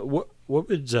what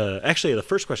would actually, the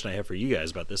first question I have for you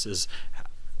guys about this is,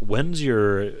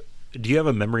 do you have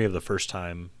a memory of the first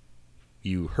time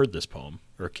you heard this poem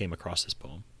or came across this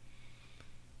poem?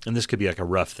 And this could be like a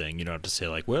rough thing. You don't have to say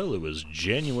like, well, it was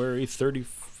January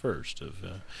 31st of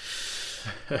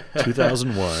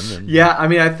 2001. And yeah, I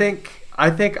mean, I think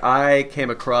I came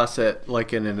across it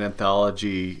like in an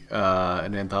anthology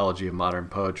of modern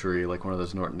poetry, like one of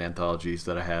those Norton anthologies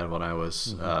that I had when I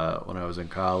was in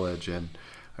college, and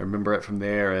I remember it from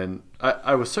there. And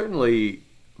I was certainly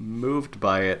moved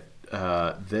by it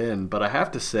then, but I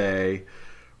have to say,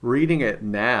 reading it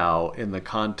now in the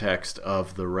context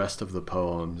of the rest of the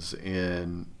poems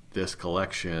in this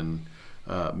collection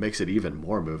makes it even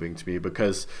more moving to me,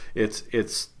 because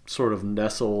it's sort of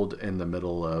nestled in the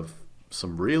middle of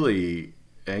some really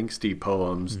angsty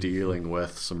poems dealing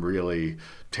with some really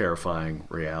terrifying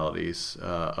realities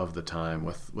of the time,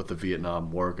 with the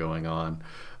Vietnam War going on,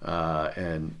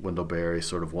 and Wendell Berry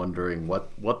sort of wondering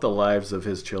what the lives of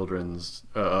his children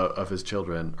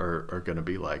are going to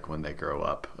be like when they grow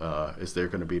up. Is there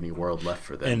going to be any world left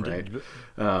for them? And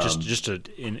right? Just to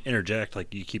interject,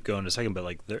 like you keep going in a second, but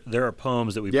like there are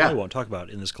poems that we probably won't talk about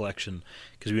in this collection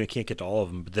because we can't get to all of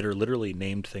them, but that are literally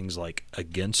named things like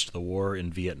 "Against the War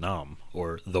in Vietnam"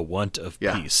 or "The Want of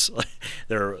Peace."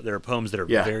 there are poems that are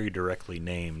very directly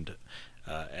named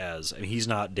as. I mean, he's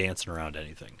not dancing around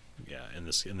anything. Yeah, in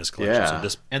this collection. Yeah.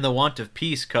 So and the want of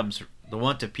peace comes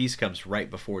right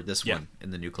before this one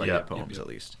in the New Collected Poems, at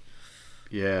least.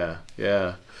 Yeah,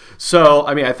 yeah. So,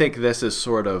 I mean, I think this is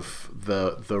sort of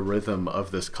the rhythm of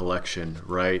this collection,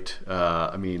 right?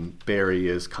 I mean, Berry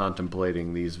is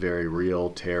contemplating these very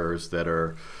real terrors that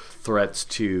are threats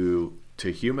to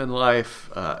human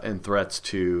life and threats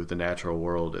to the natural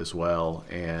world as well,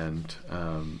 and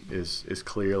is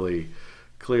clearly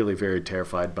very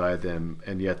terrified by them.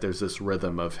 And yet there's this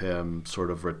rhythm of him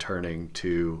sort of returning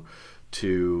to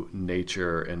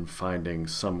nature and finding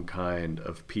some kind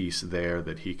of peace there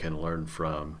that he can learn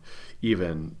from,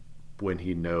 even when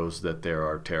he knows that there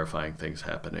are terrifying things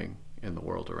happening in the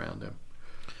world around him.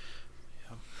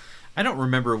 I don't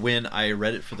remember when I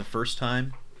read it for the first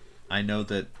time. I know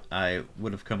that I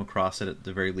would have come across it at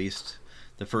the very least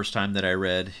the first time that I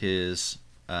read his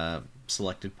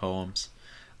selected poems.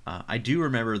 I do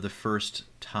remember the first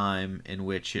time in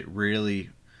which it really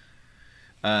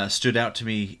stood out to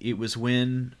me. It was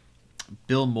when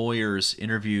Bill Moyers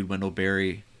interviewed Wendell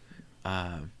Berry,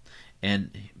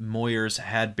 and Moyers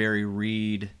had Berry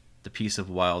read The Piece of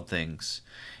Wild Things,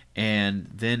 and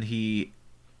then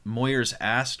Moyers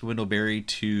asked Wendell Berry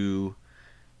to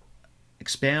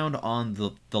expound on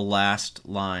the last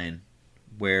line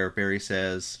where Berry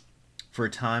says, "For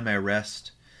a time I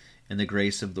rest in the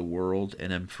grace of the world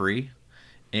and am free."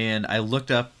 And I looked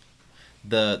up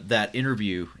that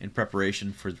interview in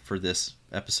preparation for this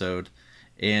episode,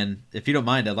 and if you don't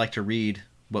mind, I'd like to read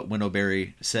what Wendell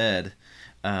Berry said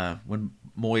when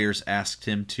Moyers asked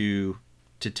him to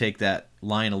take that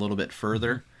line a little bit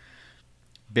further.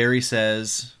 Berry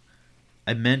says,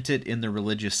 "I meant it in the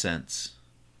religious sense.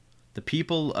 The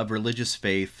people of religious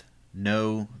faith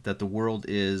know that the world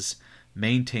is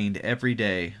maintained every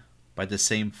day by the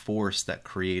same force that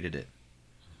created it.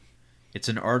 It's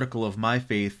an article of my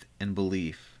faith and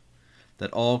belief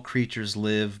that all creatures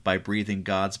live by breathing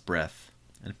God's breath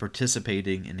and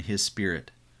participating in His Spirit.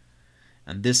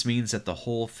 And this means that the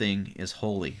whole thing is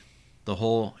holy, the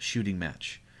whole shooting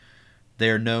match.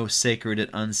 There are no sacred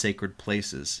and unsacred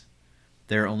places.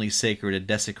 There are only sacred and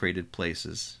desecrated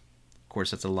places." Of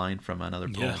course, that's a line from another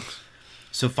poem. Yeah.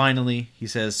 So finally, he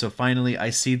says, I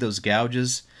see those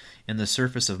gouges in the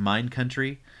surface of mine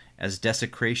country as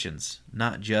desecrations,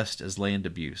 not just as land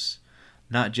abuse,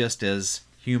 not just as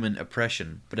human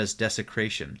oppression, but as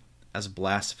desecration, as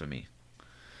blasphemy.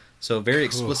 So very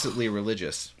explicitly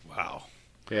religious. Wow.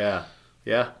 Yeah.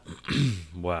 Yeah.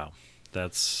 Wow.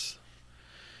 That's,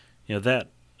 that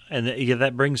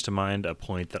brings to mind a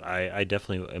point that I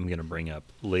definitely am going to bring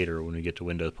up later when we get to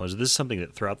Windows poems. This is something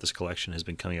that throughout this collection has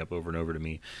been coming up over and over to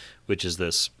me, which is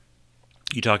this.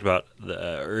 You talked about,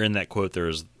 or in that quote, there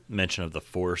was mention of the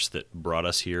force that brought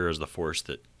us here as the force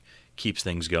that keeps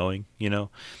things going,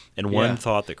 And one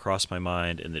thought that crossed my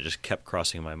mind and that just kept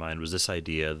crossing my mind was this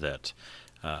idea that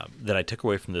I took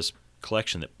away from this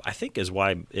collection that I think is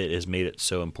why it has made it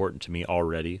so important to me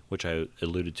already, which I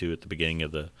alluded to at the beginning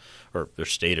of or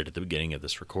stated at the beginning of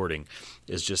this recording,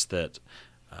 is just that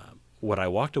what I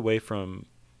walked away from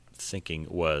thinking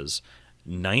was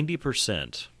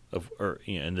 90% of,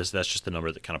 and that's just the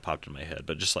number that kind of popped in my head,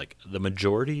 but just like the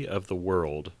majority of the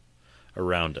world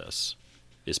around us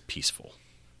is peaceful,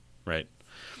 right?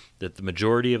 that the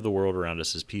majority of the world around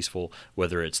us is peaceful,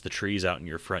 whether it's the trees out in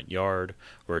your front yard,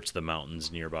 or it's the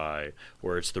mountains nearby,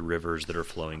 or it's the rivers that are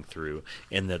flowing through,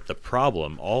 and that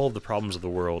all of the problems of the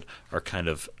world are kind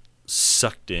of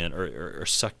sucked in or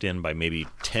sucked in by maybe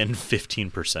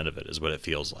 10-15% of it is what it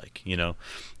feels like,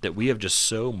 that we have just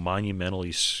so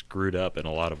monumentally screwed up in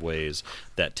a lot of ways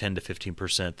that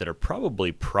 10-15% that are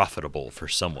probably profitable for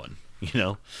someone,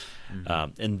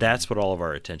 and that's what all of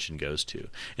our attention goes to.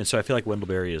 And so I feel like Wendell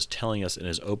Berry is telling us and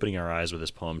is opening our eyes with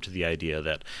this poem to the idea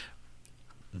that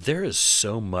there is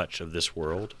so much of this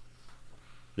world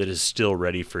that is still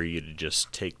ready for you to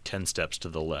just take 10 steps to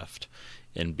the left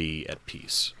and be at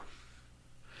peace.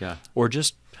 Yeah. Or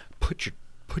just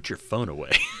put your phone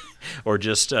away, or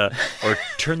just or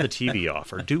turn the TV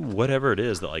off, or do whatever it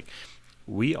is that, like,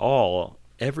 we all,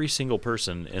 every single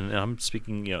person, and I'm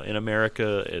speaking, in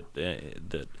America,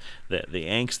 the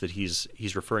angst that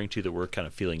he's referring to, that we're kind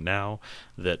of feeling now,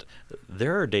 that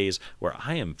there are days where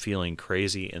I am feeling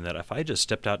crazy, and that if I just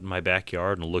stepped out in my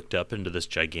backyard and looked up into this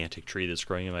gigantic tree that's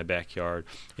growing in my backyard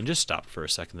and just stopped for a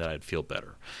second, that I'd feel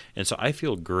better. And so I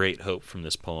feel great hope from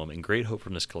this poem and great hope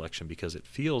from this collection, because it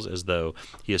feels as though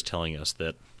he is telling us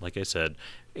that, like I said,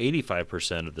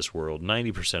 85% of this world,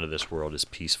 90% of this world is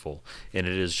peaceful, and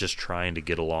it is just trying to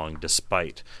get along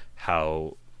despite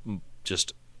how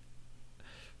just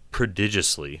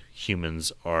prodigiously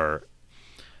humans are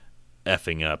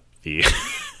effing up the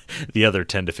the other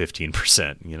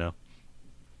 10-15%,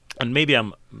 And maybe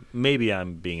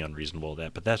I'm being unreasonable with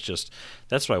that, but that's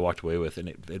what I walked away with, and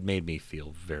it made me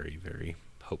feel very, very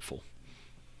hopeful.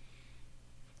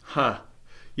 Huh.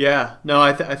 Yeah. No,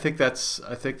 I think that's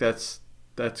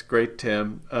great,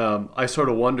 Tim. I sort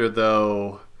of wonder,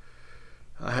 though.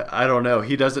 I don't know.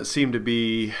 He doesn't seem to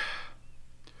be.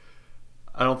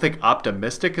 I don't think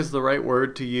optimistic is the right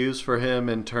word to use for him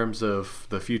in terms of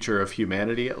the future of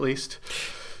humanity, at least.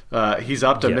 He's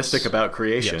optimistic about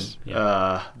creation. Yes.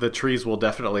 Yeah. The trees will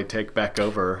definitely take back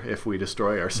over if we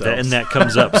destroy ourselves. And that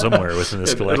comes up somewhere within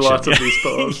this collection. In lots of these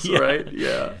poems, right?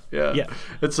 Yeah.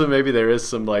 And so maybe there is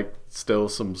still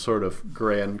some sort of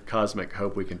grand cosmic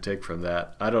hope we can take from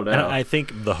that. I don't know. And I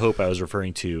think the hope I was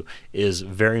referring to is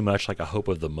very much like a hope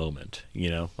of the moment.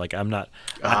 Like I'm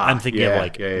thinking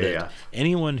of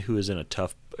anyone who is in a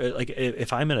tough, like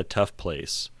if I'm in a tough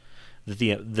place,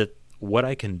 that what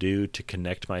I can do to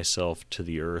connect myself to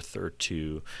the earth, or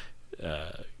to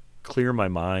clear my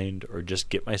mind, or just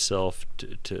get myself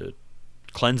to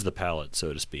cleanse the palate,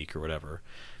 so to speak, or whatever,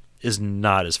 is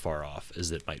not as far off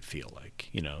as it might feel like,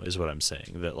 is what I'm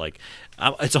saying. That, like,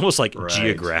 it's almost like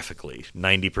geographically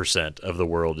 90% of the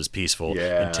world is peaceful,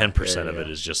 and 10% of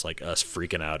it is just like us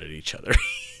freaking out at each other,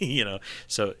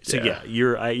 So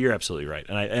you're absolutely right.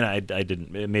 And I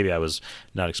didn't, maybe I was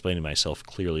not explaining myself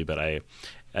clearly, but I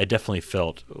definitely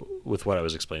felt with what I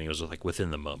was explaining, it was like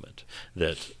within the moment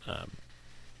that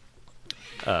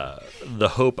the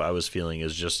hope I was feeling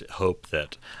is just hope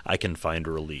that I can find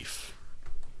relief,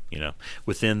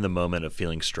 within the moment of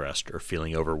feeling stressed or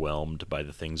feeling overwhelmed by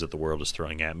the things that the world is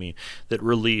throwing at me, that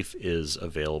relief is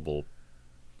available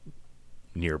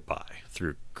nearby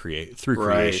through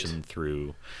creation,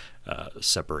 through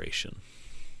separation.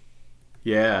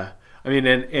 Yeah. I mean,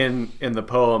 in the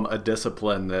poem, A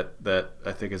Discipline, that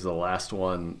I think is the last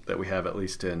one that we have, at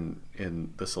least in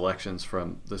the selections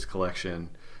from this collection,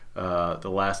 the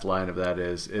last line of that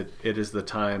is, it is the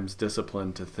time's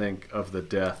discipline to think of the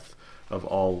death of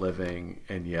all living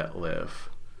and yet live.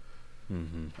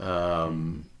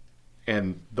 Mm-hmm.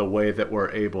 And the way that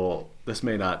we're able, this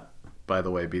may not, by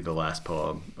the way, be the last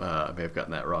poem. I may have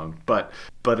gotten that wrong. But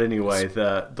anyway,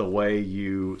 the way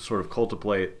you sort of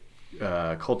cultivate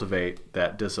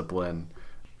that discipline,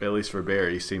 at least for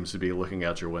Berry, seems to be looking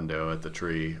out your window at the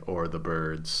tree or the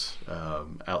birds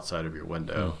outside of your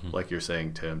window, like you're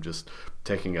saying, Tim, just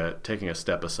taking a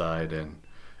step aside and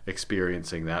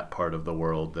experiencing that part of the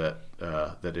world that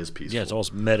is peaceful. Yeah, it's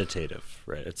almost meditative,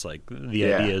 right? It's like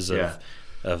the ideas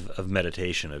of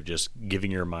meditation, of just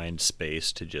giving your mind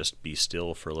space to just be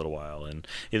still for a little while. And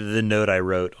the note I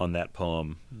wrote on that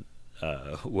poem,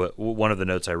 one of the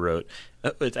notes I wrote,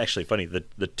 it's actually funny,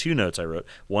 the two notes I wrote,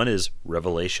 one is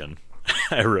revelation,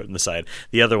 I wrote on the side.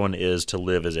 The other one is to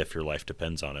live as if your life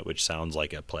depends on it, which sounds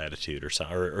like a platitude or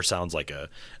sounds like a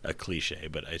cliche,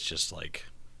 but it's just like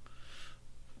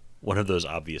one of those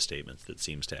obvious statements that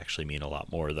seems to actually mean a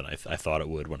lot more than I thought it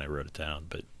would when I wrote it down.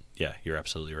 But yeah, you're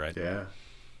absolutely right. Yeah.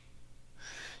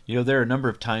 There are a number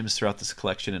of times throughout this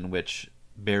collection in which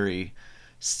Berry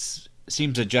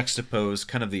seems to juxtapose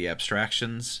kind of the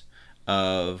abstractions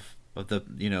of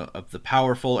the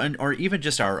powerful, or even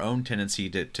just our own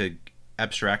tendency to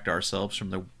abstract ourselves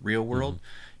from the real world.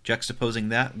 juxtaposing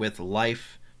that with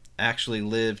life actually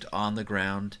lived on the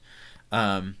ground,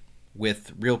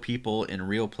 with real people in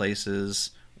real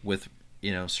places, with,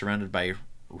 surrounded by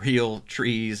real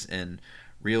trees and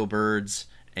real birds,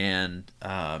 and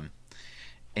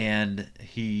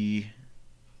he,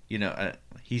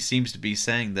 he seems to be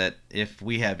saying that if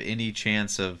we have any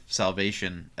chance of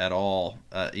salvation at all,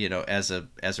 as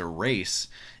a race,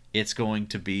 it's going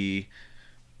to be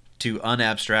to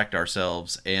unabstract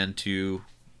ourselves and to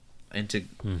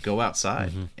go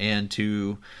outside, and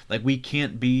to, like, we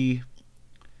can't be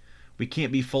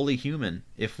fully human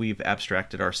if we've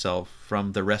abstracted ourselves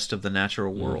from the rest of the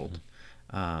natural world.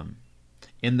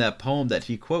 In that poem that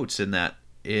he quotes in that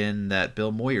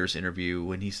Bill Moyers interview,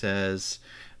 when he says,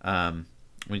 when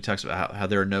he talks about how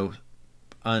there are no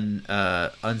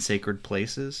unsacred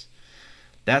places,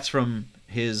 that's from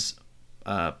his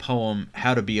poem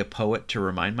 "How to Be a Poet to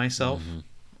Remind Myself,"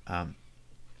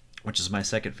 which is my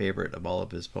second favorite of all of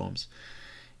his poems.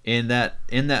 In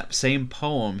that same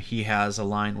poem, he has a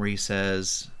line where he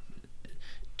says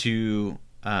to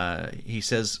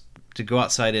go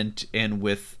outside and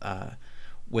with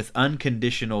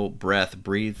unconditional breath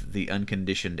breathe the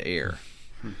unconditioned air.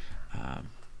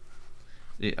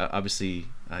 Obviously,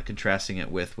 contrasting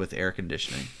it with air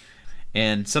conditioning.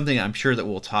 And something I'm sure that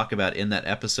we'll talk about in that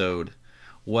episode,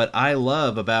 what I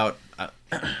love about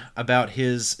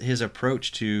his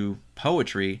approach to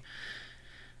poetry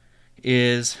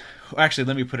is, actually,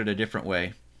 let me put it a different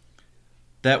way.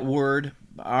 That word,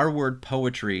 our word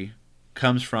poetry,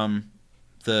 comes from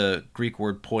the Greek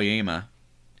word poema.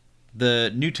 In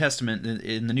the New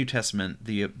Testament,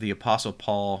 the Apostle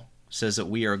Paul says that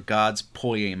we are God's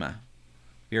poema.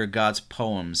 We are God's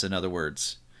poems, in other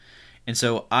words. And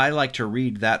so I like to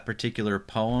read that particular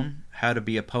poem, How to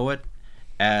Be a Poet,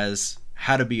 as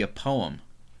how to be a poem.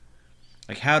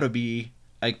 Like how to be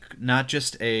not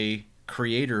just a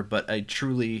creator, but a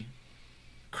truly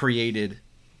created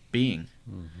being.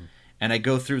 And I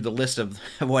go through the list of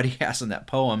what he has in that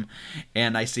poem,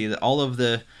 and I see that all of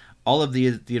the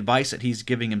advice that he's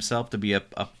giving himself to be a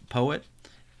poet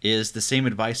is the same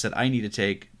advice that I need to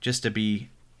take just to be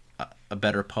a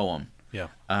better poem. Yeah.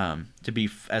 To be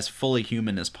as fully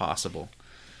human as possible.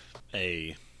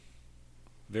 A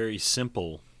very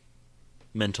simple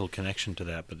mental connection to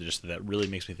that, but just that really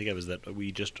makes me think of is that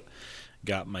we just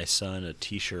got my son a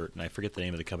T-shirt, and I forget the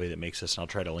name of the company that makes this, and I'll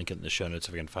try to link it in the show notes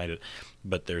if I can find it.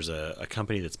 But there's a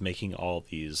company that's making all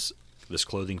this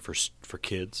clothing for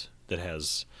kids that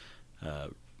has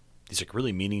these like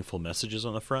really meaningful messages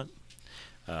on the front,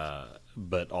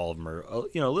 but all of them are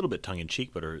a little bit tongue in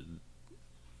cheek, but are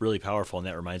really powerful. And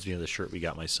that reminds me of the shirt we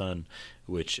got my son,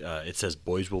 which it says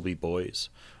 "Boys will be boys,"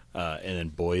 and then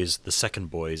 "boys," the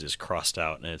second "boys" is crossed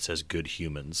out, and it says "good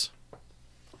humans"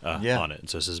 on it. And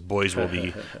so it says "Boys will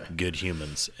be good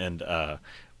humans." And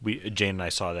Jane and I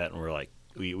saw that, and we're like,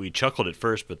 we chuckled at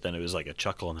first, but then it was like a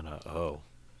chuckle, and then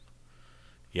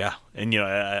yeah. And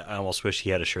I almost wish he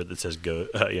had a shirt that says "Go,"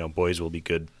 "Boys will be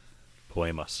good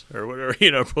poemas," or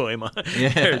whatever, poema.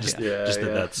 Yeah.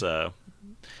 That's.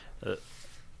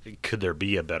 Could there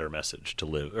be a better message to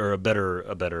live, or a better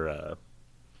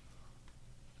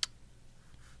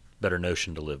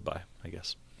notion to live by, I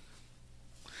guess.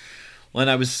 Well, and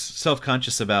I was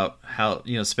self-conscious about how,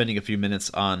 spending a few minutes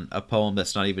on a poem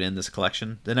that's not even in this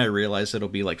collection. Then I realized it'll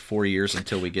be like 4 years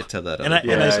until we get to that. And I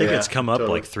think it's come up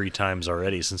like 3 times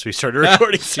already since we started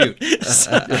recording. so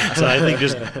I think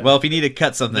if you need to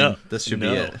cut something, this should be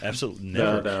it. Absolutely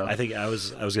never. No. I think I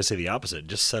was going to say the opposite.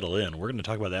 Just settle in. We're going to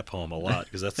talk about that poem a lot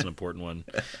because that's an important one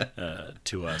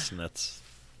to us, and it's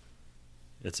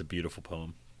a beautiful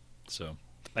poem. So,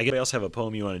 I guess anybody else have a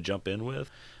poem you want to jump in with?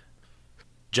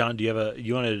 John, do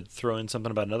you want to throw in something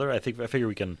about another? I figure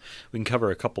we can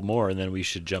cover a couple more, and then we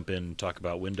should jump in and talk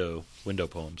about window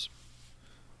poems.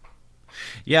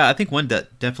 Yeah, I think one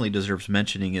that definitely deserves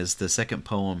mentioning is the second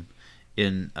poem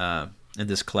in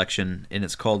this collection, and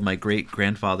it's called "My Great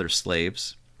Grandfather's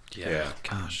Slaves." Yeah.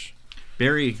 Gosh,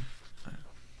 Barry.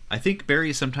 I think Barry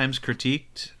is sometimes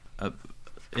critiqued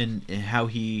in how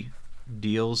he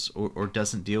deals or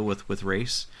doesn't deal with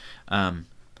race.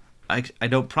 I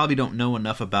probably don't know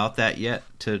enough about that yet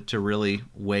to really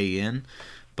weigh in,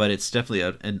 but it's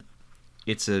definitely an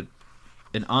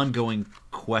ongoing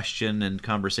question and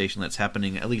conversation that's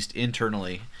happening, at least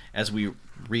internally, as we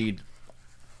read,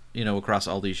 across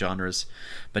all these genres.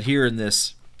 But here in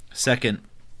this second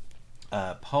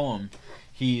poem,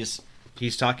 he's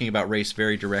talking about race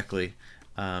very directly,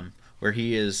 where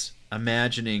he is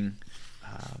imagining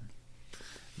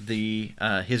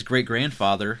his great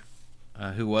grandfather.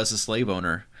 Who was a slave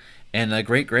owner, and a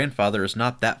great grandfather is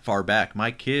not that far back. My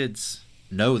kids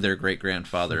know their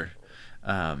great-grandfather.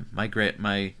 My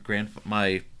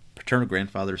paternal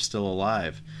grandfather is still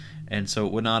alive, and so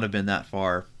it would not have been that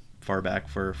far back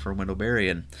for Wendell Berry.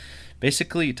 And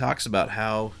basically he talks about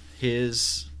how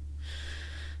the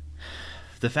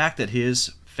fact that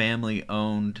his family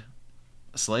owned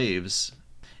slaves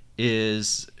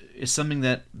is something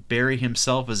that Berry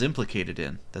himself is implicated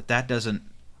in, that doesn't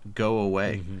go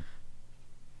away. Mm-hmm.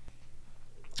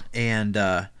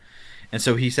 And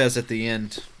so he says at the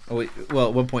end, at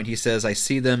one point he says, I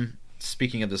see them,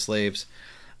 speaking of the slaves,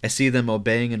 I see them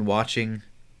obeying and watching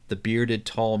the bearded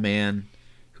tall man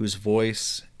whose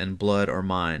voice and blood are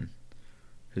mine,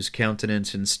 whose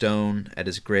countenance in stone at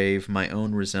his grave my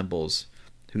own resembles,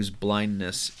 whose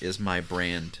blindness is my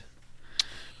brand.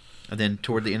 And then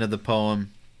toward the end of the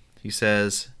poem, he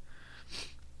says,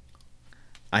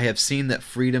 I have seen that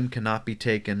freedom cannot be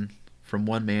taken from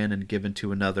one man and given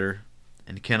to another,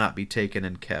 and cannot be taken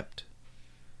and kept.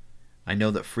 I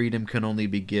know that freedom can only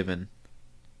be given,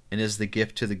 and is the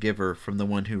gift to the giver from the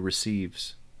one who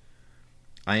receives.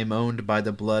 I am owned by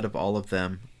the blood of all of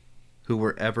them who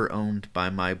were ever owned by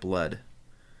my blood.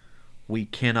 We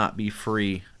cannot be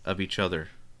free of each other.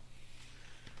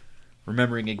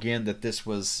 Remembering again that this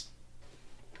was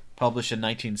published in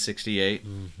 1968.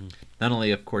 Mm-hmm. Not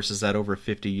only, of course, is that over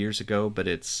 50 years ago, but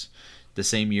it's the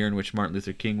same year in which Martin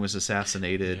Luther King was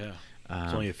assassinated. Yeah.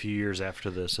 It's only a few years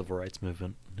after the Civil Rights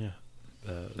Movement. Yeah.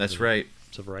 That's right.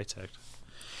 Civil Rights Act.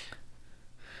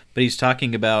 But he's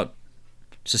talking about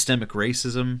systemic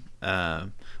racism,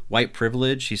 white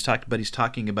privilege. He's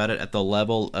talking about it at the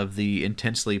level of the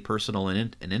intensely personal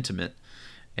and intimate.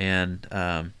 And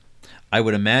I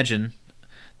would imagine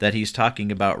that he's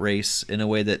talking about race in a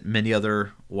way that many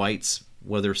other whites,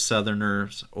 whether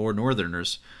Southerners or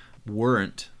Northerners,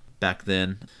 weren't back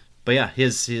then. But yeah,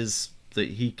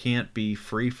 he can't be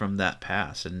free from that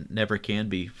past, and never can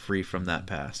be free from that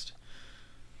past.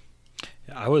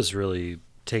 I was really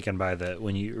taken by that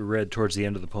when you read towards the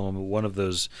end of the poem, one of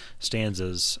those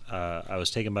stanzas. I was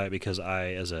taken by it because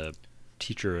I, as a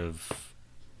teacher of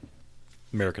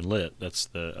American Lit, that's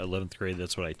the 11th grade,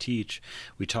 that's what I teach,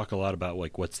 we talk a lot about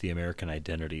like what's the American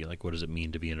identity, like what does it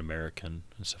mean to be an American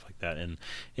and stuff like that. And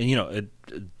you know,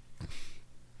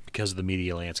 because of the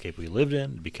media landscape we lived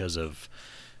in, because of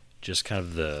just kind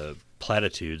of the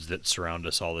platitudes that surround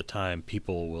us all the time,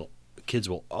 kids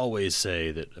will always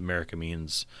say that America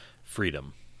means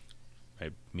freedom,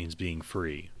 right? Means being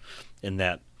free. And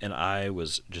I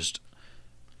was just,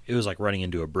 it was like running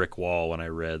into a brick wall when I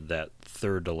read that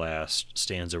third to last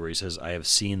stanza where he says, I have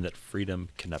seen that freedom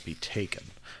cannot be taken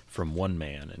from one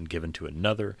man and given to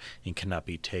another, and cannot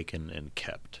be taken and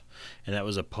kept. And that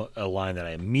was a line that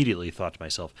I immediately thought to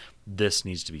myself, this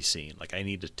needs to be seen. Like, I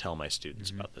need to tell my students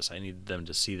about this. I need them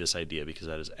to see this idea, because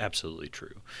that is absolutely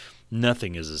true.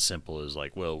 Nothing is as simple as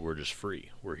like, well, we're just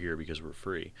free. We're here because we're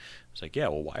free. It's like, yeah,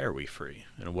 well, why are we free?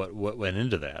 And what went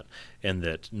into that? And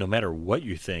that no matter what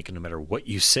you think, and no matter what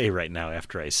you say right now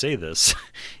after I say this,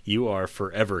 you are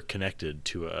forever connected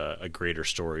to a greater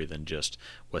story than just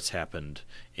what's happened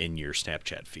in your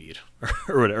Snapchat feed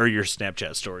or your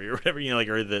Snapchat story or whatever, you know, like,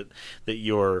 or that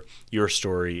your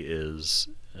story is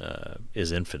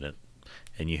infinite,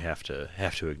 and you have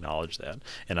to acknowledge that.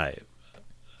 And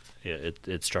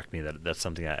it struck me that that's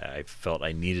something I felt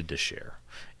I needed to share,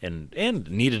 and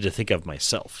needed to think of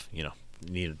myself, you know,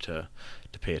 needed to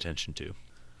pay attention to.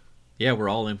 Yeah, we're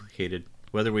all implicated,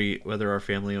 whether our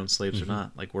family owns slaves or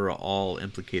not. Like, we're all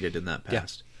implicated in that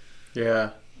past.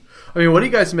 Yeah. I mean, what do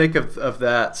you guys make of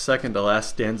that second to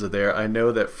last stanza there? I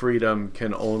know that freedom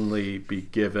can only be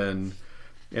given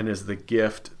and is the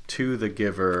gift to the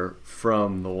giver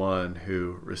from the one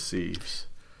who receives.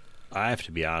 I have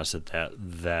to be honest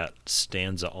that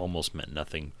stanza almost meant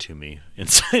nothing to me in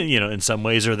some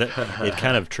ways, or that it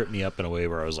kind of tripped me up in a way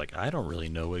where I was like, I don't really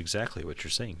know exactly what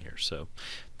you're saying here. So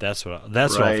that's what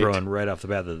I'll throw in right off the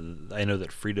bat. That I know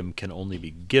that freedom can only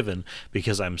be given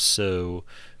because I'm so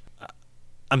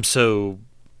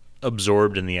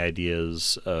absorbed in the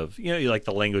ideas of, you know, like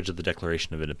the language of the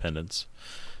Declaration of Independence.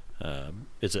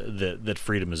 That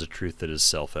freedom is a truth that is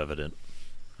self-evident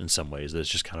in some ways, that it's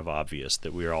just kind of obvious,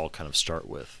 that we all kind of start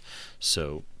with.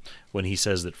 So when he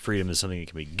says that freedom is something that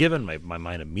can be given, my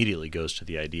mind immediately goes to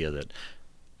the idea that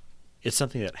it's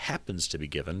something that happens to be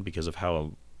given because of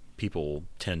how people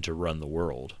tend to run the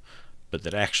world, but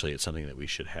that actually it's something that we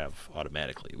should have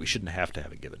automatically. We shouldn't have to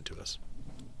have it given to us.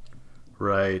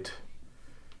 Right.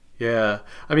 Yeah.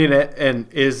 I mean,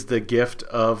 and is the gift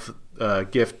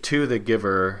to the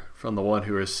giver from the one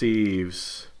who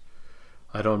receives,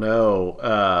 I don't know.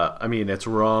 I mean, it's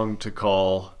wrong to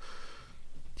call,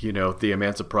 the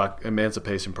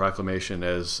Emancipation Proclamation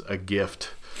as a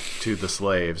gift to the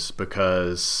slaves,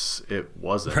 because it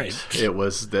wasn't. Right. It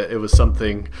was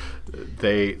something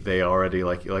they already,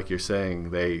 like you're saying,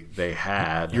 they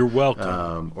had. You're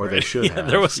welcome. Or they should have.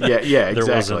 There was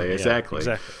exactly. Exactly.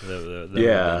 That would have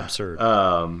been absurd.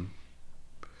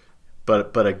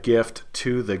 But a gift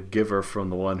to the giver from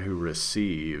the one who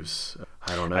receives.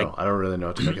 I don't know. I don't really know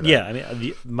what to make of that. Yeah, I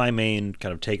mean, my main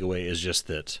kind of takeaway is just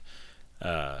that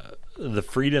the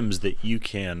freedoms that you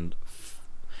can.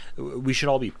 We should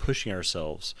all be pushing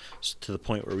ourselves to the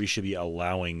point where we should be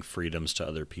allowing freedoms to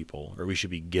other people, or we should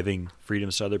be giving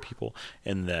freedoms to other people.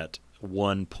 And that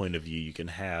one point of view you can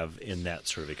have in that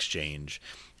sort of exchange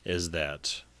is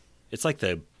that it's like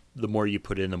the more you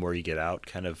put in, the more you get out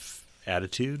kind of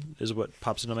attitude is what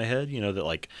pops into my head. That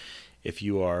like if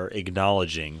you are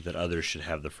acknowledging that others should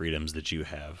have the freedoms that you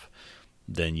have,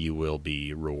 then you will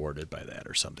be rewarded by that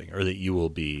or something, or that you will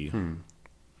be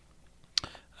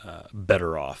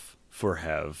better off for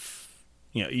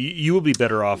you will be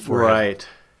better off for right.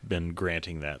 been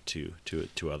granting that to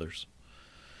others.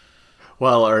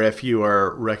 Well, or if you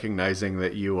are recognizing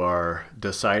that you are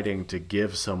deciding to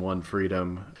give someone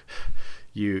freedom,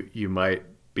 you might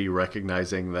be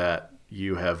recognizing that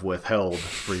you have withheld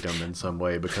freedom in some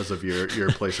way because of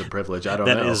your place of privilege. I don't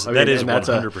know. That is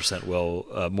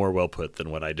 100% more well put than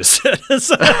what I just said.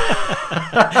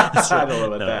 I don't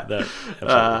know about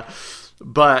that.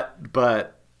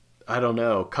 But I don't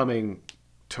know. Coming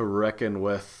to reckon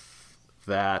with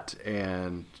that,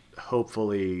 and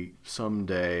hopefully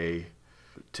someday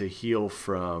to heal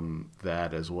from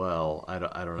that as well. I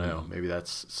don't know. Maybe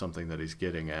that's something that he's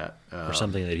getting at, or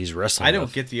something that he's wrestling. I don't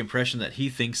with. get the impression that he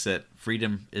thinks that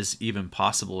freedom is even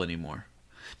possible anymore,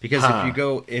 because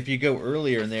if you go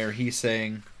earlier in there, he's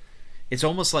saying it's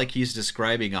almost like he's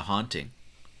describing a haunting.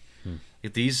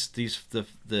 If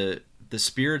the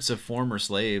spirits of former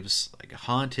slaves like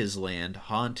haunt his land,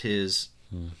 haunt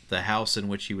the house in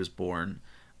which he was born,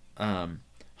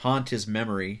 haunt his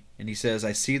memory, and he says,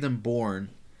 "I see them born,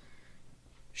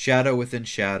 shadow within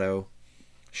shadow,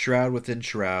 shroud within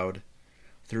shroud,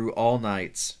 through all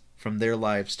nights, from their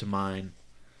lives to mine,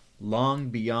 long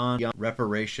beyond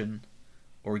reparation,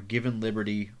 or given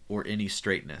liberty, or any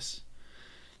straightness."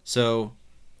 So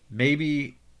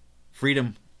maybe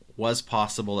freedom was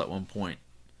possible at one point,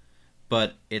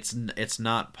 but it's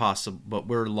not possible. But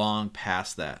we're long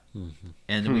past that,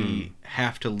 and we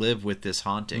have to live with this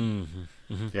haunting.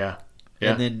 Yeah.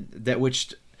 And then that,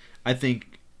 which I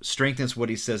think strengthens what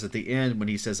he says at the end when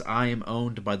he says, "I am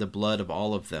owned by the blood of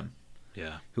all of them.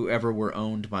 Yeah. Whoever were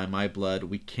owned by my blood,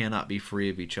 we cannot be free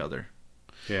of each other."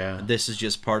 Yeah. And this is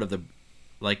just part of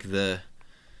the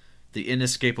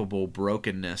inescapable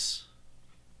brokenness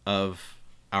of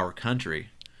our country.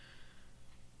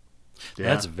 Yeah.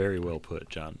 That's very well put,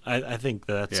 John. I think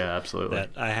that's absolutely. That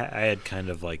I had kind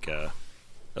of like a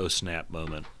oh snap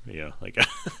moment, like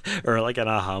or like an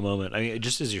aha moment. I mean,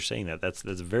 just as you're saying that's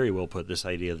very well put. This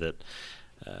idea that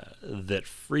that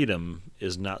freedom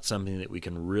is not something that we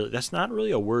can really. That's not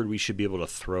really a word we should be able to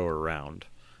throw around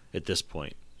at this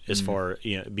point, as far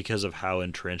because of how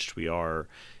entrenched we are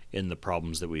in the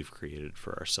problems that we've created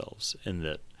for ourselves, and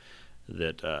that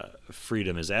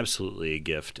freedom is absolutely a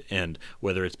gift, and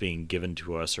whether it's being given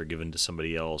to us or given to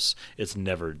somebody else, it's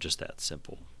never just that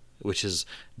simple, which is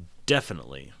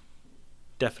definitely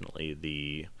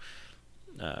the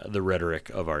rhetoric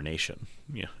of our nation,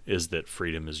 is that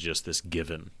freedom is just this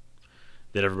given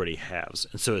that everybody has.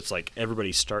 And so it's like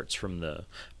everybody starts from the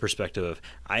perspective of,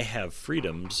 I have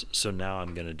freedoms, so now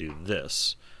I'm going to do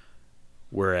this,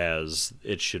 whereas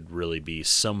it should really be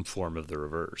some form of the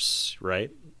reverse,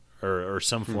 right? Or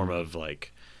some form of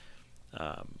like,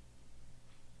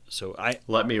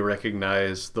 let me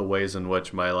recognize the ways in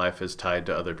which my life is tied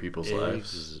to other people's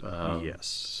lives.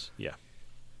 Yes, yeah,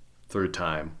 through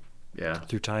time,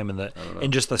 through time,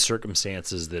 and just the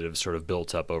circumstances that have sort of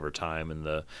built up over time, and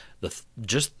the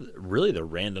just really the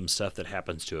random stuff that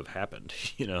happens to have happened.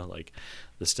 Like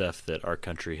the stuff that our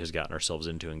country has gotten ourselves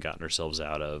into and gotten ourselves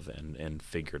out of, and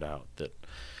figured out that.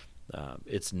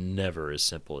 It's never as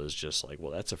simple as just like,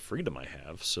 well, that's a freedom I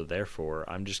have, so therefore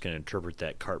I'm just going to interpret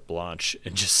that carte blanche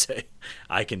and just say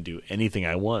I can do anything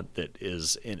I want that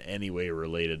is in any way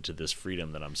related to this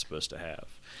freedom that I'm supposed to have,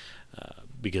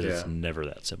 because it's never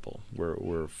that simple.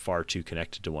 We're far too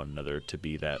connected to one another to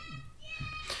be that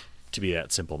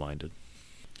simple-minded.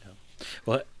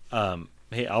 Well,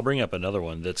 hey, I'll bring up another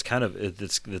one that's kind of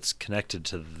that's connected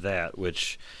to that,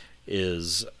 which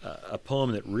is a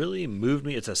poem that really moved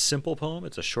me. It's a simple poem.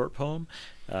 It's a short poem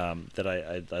that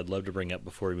I'd love to bring up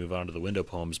before we move on to the window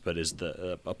poems, but is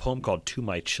a poem called "To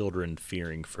My Children,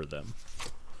 Fearing for Them."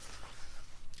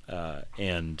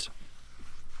 And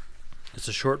it's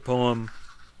a short poem,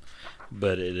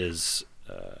 but it is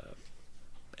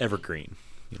evergreen.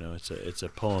 It's a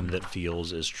poem that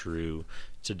feels as true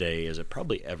today as it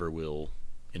probably ever will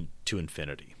to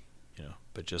infinity.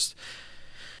 But just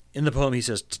in the poem, he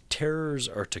says, "Terrors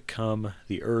are to come.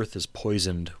 The earth is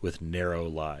poisoned with narrow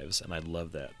lives," and I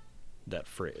love that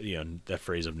phrase. That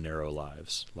phrase of narrow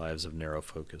lives of narrow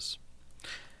focus.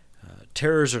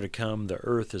 Terrors are to come. The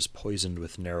earth is poisoned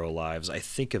with narrow lives. I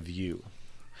think of you.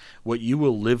 What you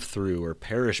will live through or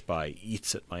perish by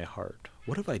eats at my heart.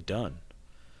 What have I done?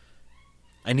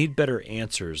 I need better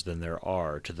answers than there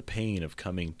are to the pain of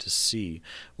coming to see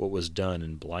what was done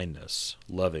in blindness,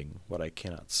 loving what I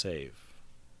cannot save.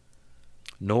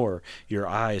 Nor, your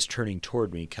eyes turning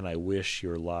toward me, can I wish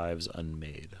your lives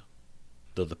unmade,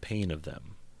 though the pain of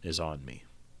them is on me.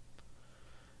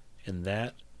 And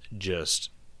that just,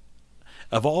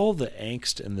 of all the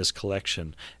angst in this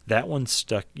collection, that one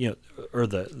stuck, or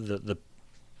the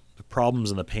problems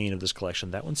and the pain of this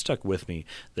collection, that one stuck with me,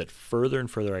 that further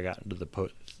and further I got into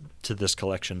to this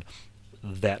collection,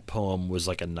 that poem was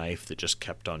like a knife that just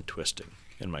kept on twisting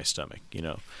in my stomach,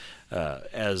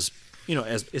 as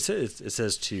it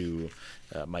says to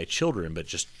my children, but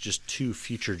just to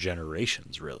future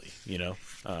generations, really,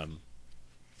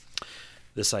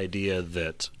 this idea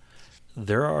that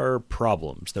there are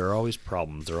problems. There are always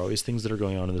problems. There are always things that are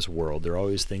going on in this world. There are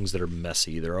always things that are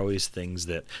messy. There are always things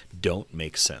that don't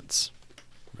make sense,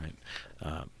 right?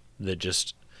 That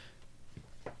just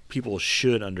people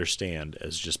should understand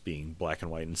as just being black and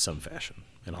white in some fashion.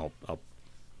 And I'll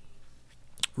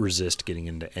resist getting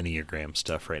into Enneagram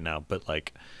stuff right now, but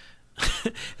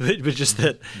but just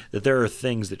that there are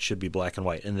things that should be black and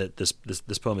white, and that this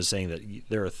poem is saying that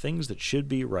there are things that should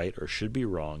be right or should be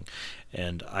wrong,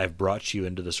 and I've brought you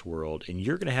into this world, and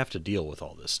you're going to have to deal with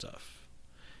all this stuff,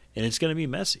 and it's going to be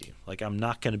messy. I'm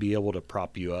not going to be able to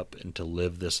prop you up and to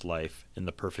live this life in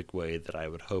the perfect way that I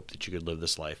would hope that you could live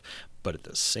this life, but at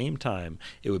the same time,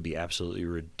 it would be absolutely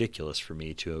ridiculous for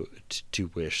me to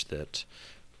wish that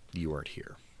you weren't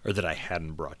here, or that I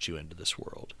hadn't brought you into this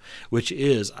world, which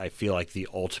is, I feel like, the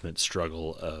ultimate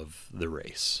struggle of the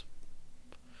race,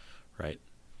 right?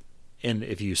 And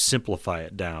if you simplify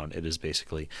it down, it is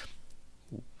basically,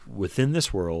 within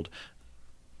this world,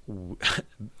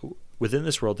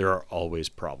 there are always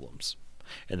problems.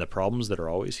 And the problems that are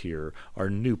always here are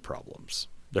new problems.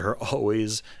 There are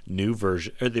always new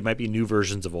versions, or they might be new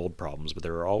versions of old problems, but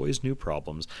there are always new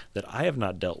problems that I have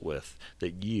not dealt with,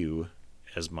 that you,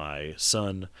 as my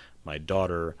son, my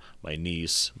daughter, my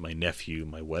niece, my nephew,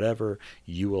 my whatever,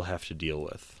 you will have to deal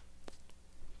with.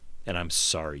 And I'm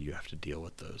sorry you have to deal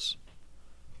with those.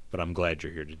 But I'm glad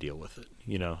you're here to deal with it,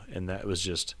 And that was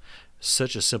just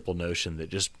such a simple notion that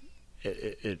just,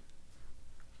 it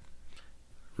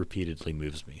repeatedly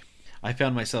moves me. I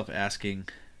found myself asking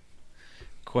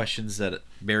questions that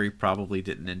Barry probably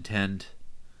didn't intend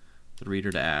the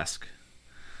reader to ask.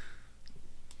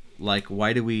 Like,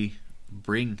 why do we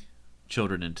bring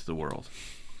children into the world?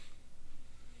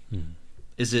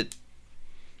 Is it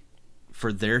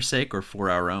for their sake or for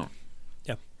our own?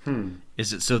 Yeah.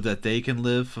 Is it so that they can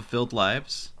live fulfilled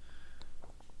lives,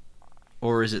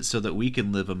 or is it so that we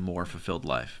can live a more fulfilled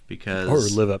life? Or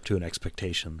live up to an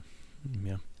expectation.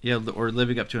 Yeah, or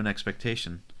living up to an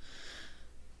expectation.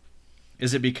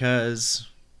 Is it because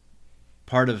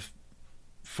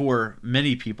for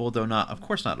many people, though not, of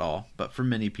course not all, but for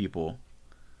many people,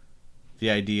 the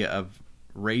idea of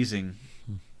raising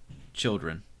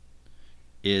children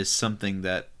is something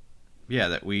that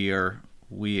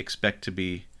we expect to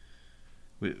be,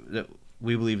 that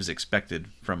we believe is expected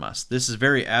from us. This is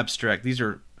very abstract. These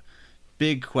are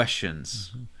big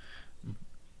questions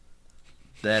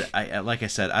that like I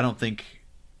said, I don't think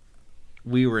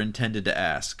we were intended to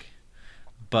ask,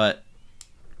 but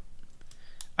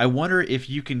I wonder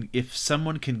if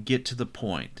someone can get to the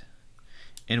point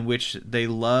in which they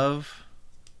love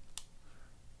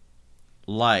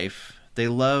life, they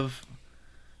love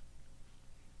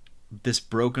this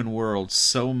broken world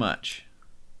so much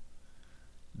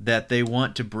that they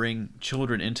want to bring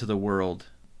children into the world,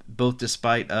 both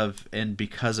despite of and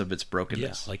because of its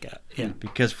brokenness.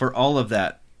 Because for all of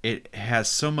that, it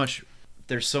has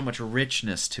there's so much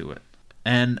richness to it.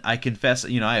 And I confess,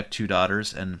 I have 2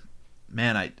 daughters, and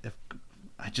man, I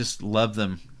just love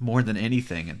them more than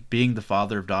anything. And being the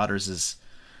father of daughters is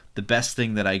the best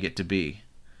thing that I get to be.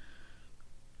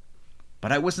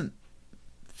 But I wasn't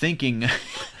thinking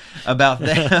about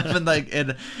them,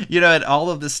 and and all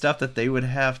of this stuff that they would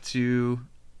have to.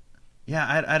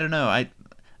 Yeah, I don't know.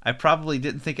 I probably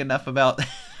didn't think enough about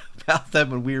them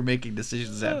when we were making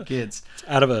decisions to have kids. It's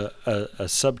out of a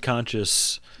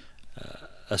subconscious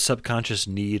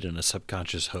need and a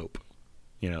subconscious hope.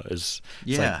 It's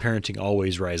like parenting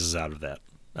always rises out of that.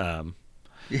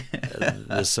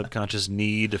 The subconscious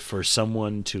need for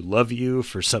someone to love you,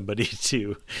 for somebody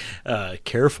to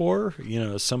care for,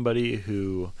 somebody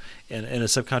who, and a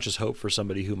subconscious hope for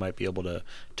somebody who might be able to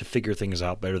figure things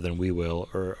out better than we will,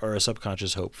 or a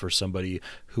subconscious hope for somebody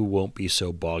who won't be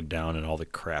so bogged down in all the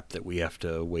crap that we have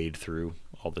to wade through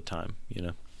all the time.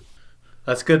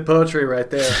 That's good poetry right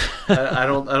there. I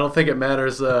don't think it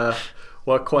matters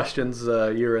what questions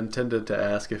you're intended to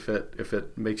ask. If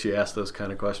it makes you ask those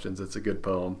kind of questions, it's a good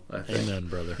poem, I think. Amen,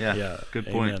 brother. Yeah, good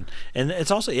point. Amen. And it's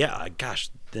also,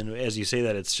 gosh, then as you say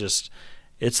that,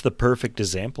 it's the perfect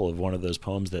example of one of those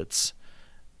poems it's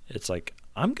like,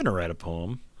 I'm going to write a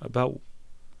poem about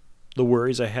the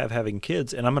worries I have having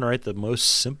kids, and I'm going to write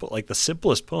the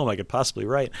simplest poem I could possibly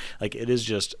write. Like, it is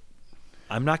just,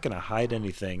 I'm not going to hide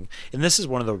anything. And this is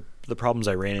one of the problems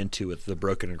I ran into with the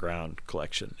Broken Ground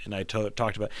collection. And I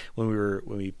talked about when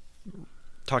we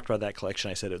talked about that collection,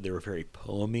 I said they were very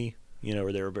poemy,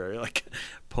 or they were very like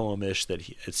poemish, that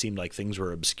it seemed like things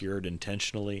were obscured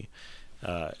intentionally.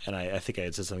 And I think I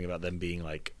had said something about them being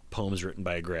like poems written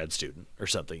by a grad student or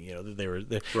something,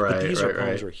 but these are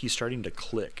poems where he's starting to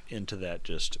click into that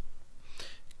just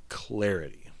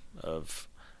clarity of,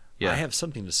 I have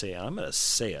something to say, and I'm going to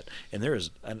say it. And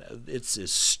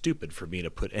it's stupid for me to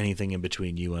put anything in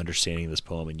between you understanding this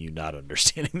poem and you not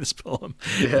understanding this poem.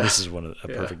 Yeah. And this is a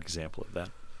perfect example of that.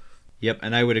 Yep,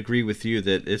 and I would agree with you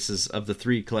that this is, of the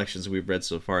 3 collections we've read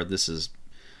so far, this is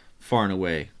far and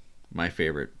away my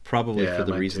favorite, probably for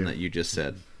the reason that you just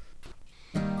said.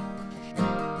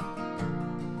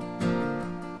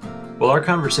 Well, our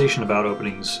conversation about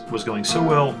openings was going so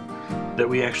well that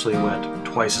we actually went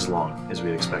twice as long as we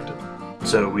had expected.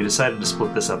 So we decided to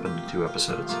split this up into 2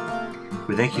 episodes.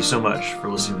 We thank you so much for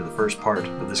listening to the first part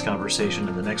of this conversation,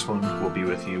 and the next one will be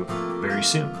with you very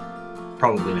soon,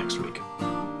 probably next week.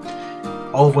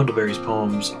 All of Wendell Berry's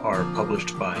poems are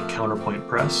published by Counterpoint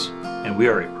Press, and we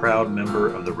are a proud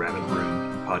member of the Rabbit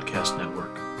Room Podcast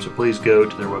Network. So please go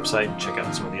to their website and check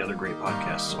out some of the other great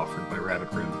podcasts offered by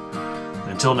Rabbit Room.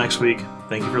 And until next week,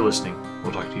 thank you for listening.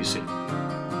 We'll talk to you soon.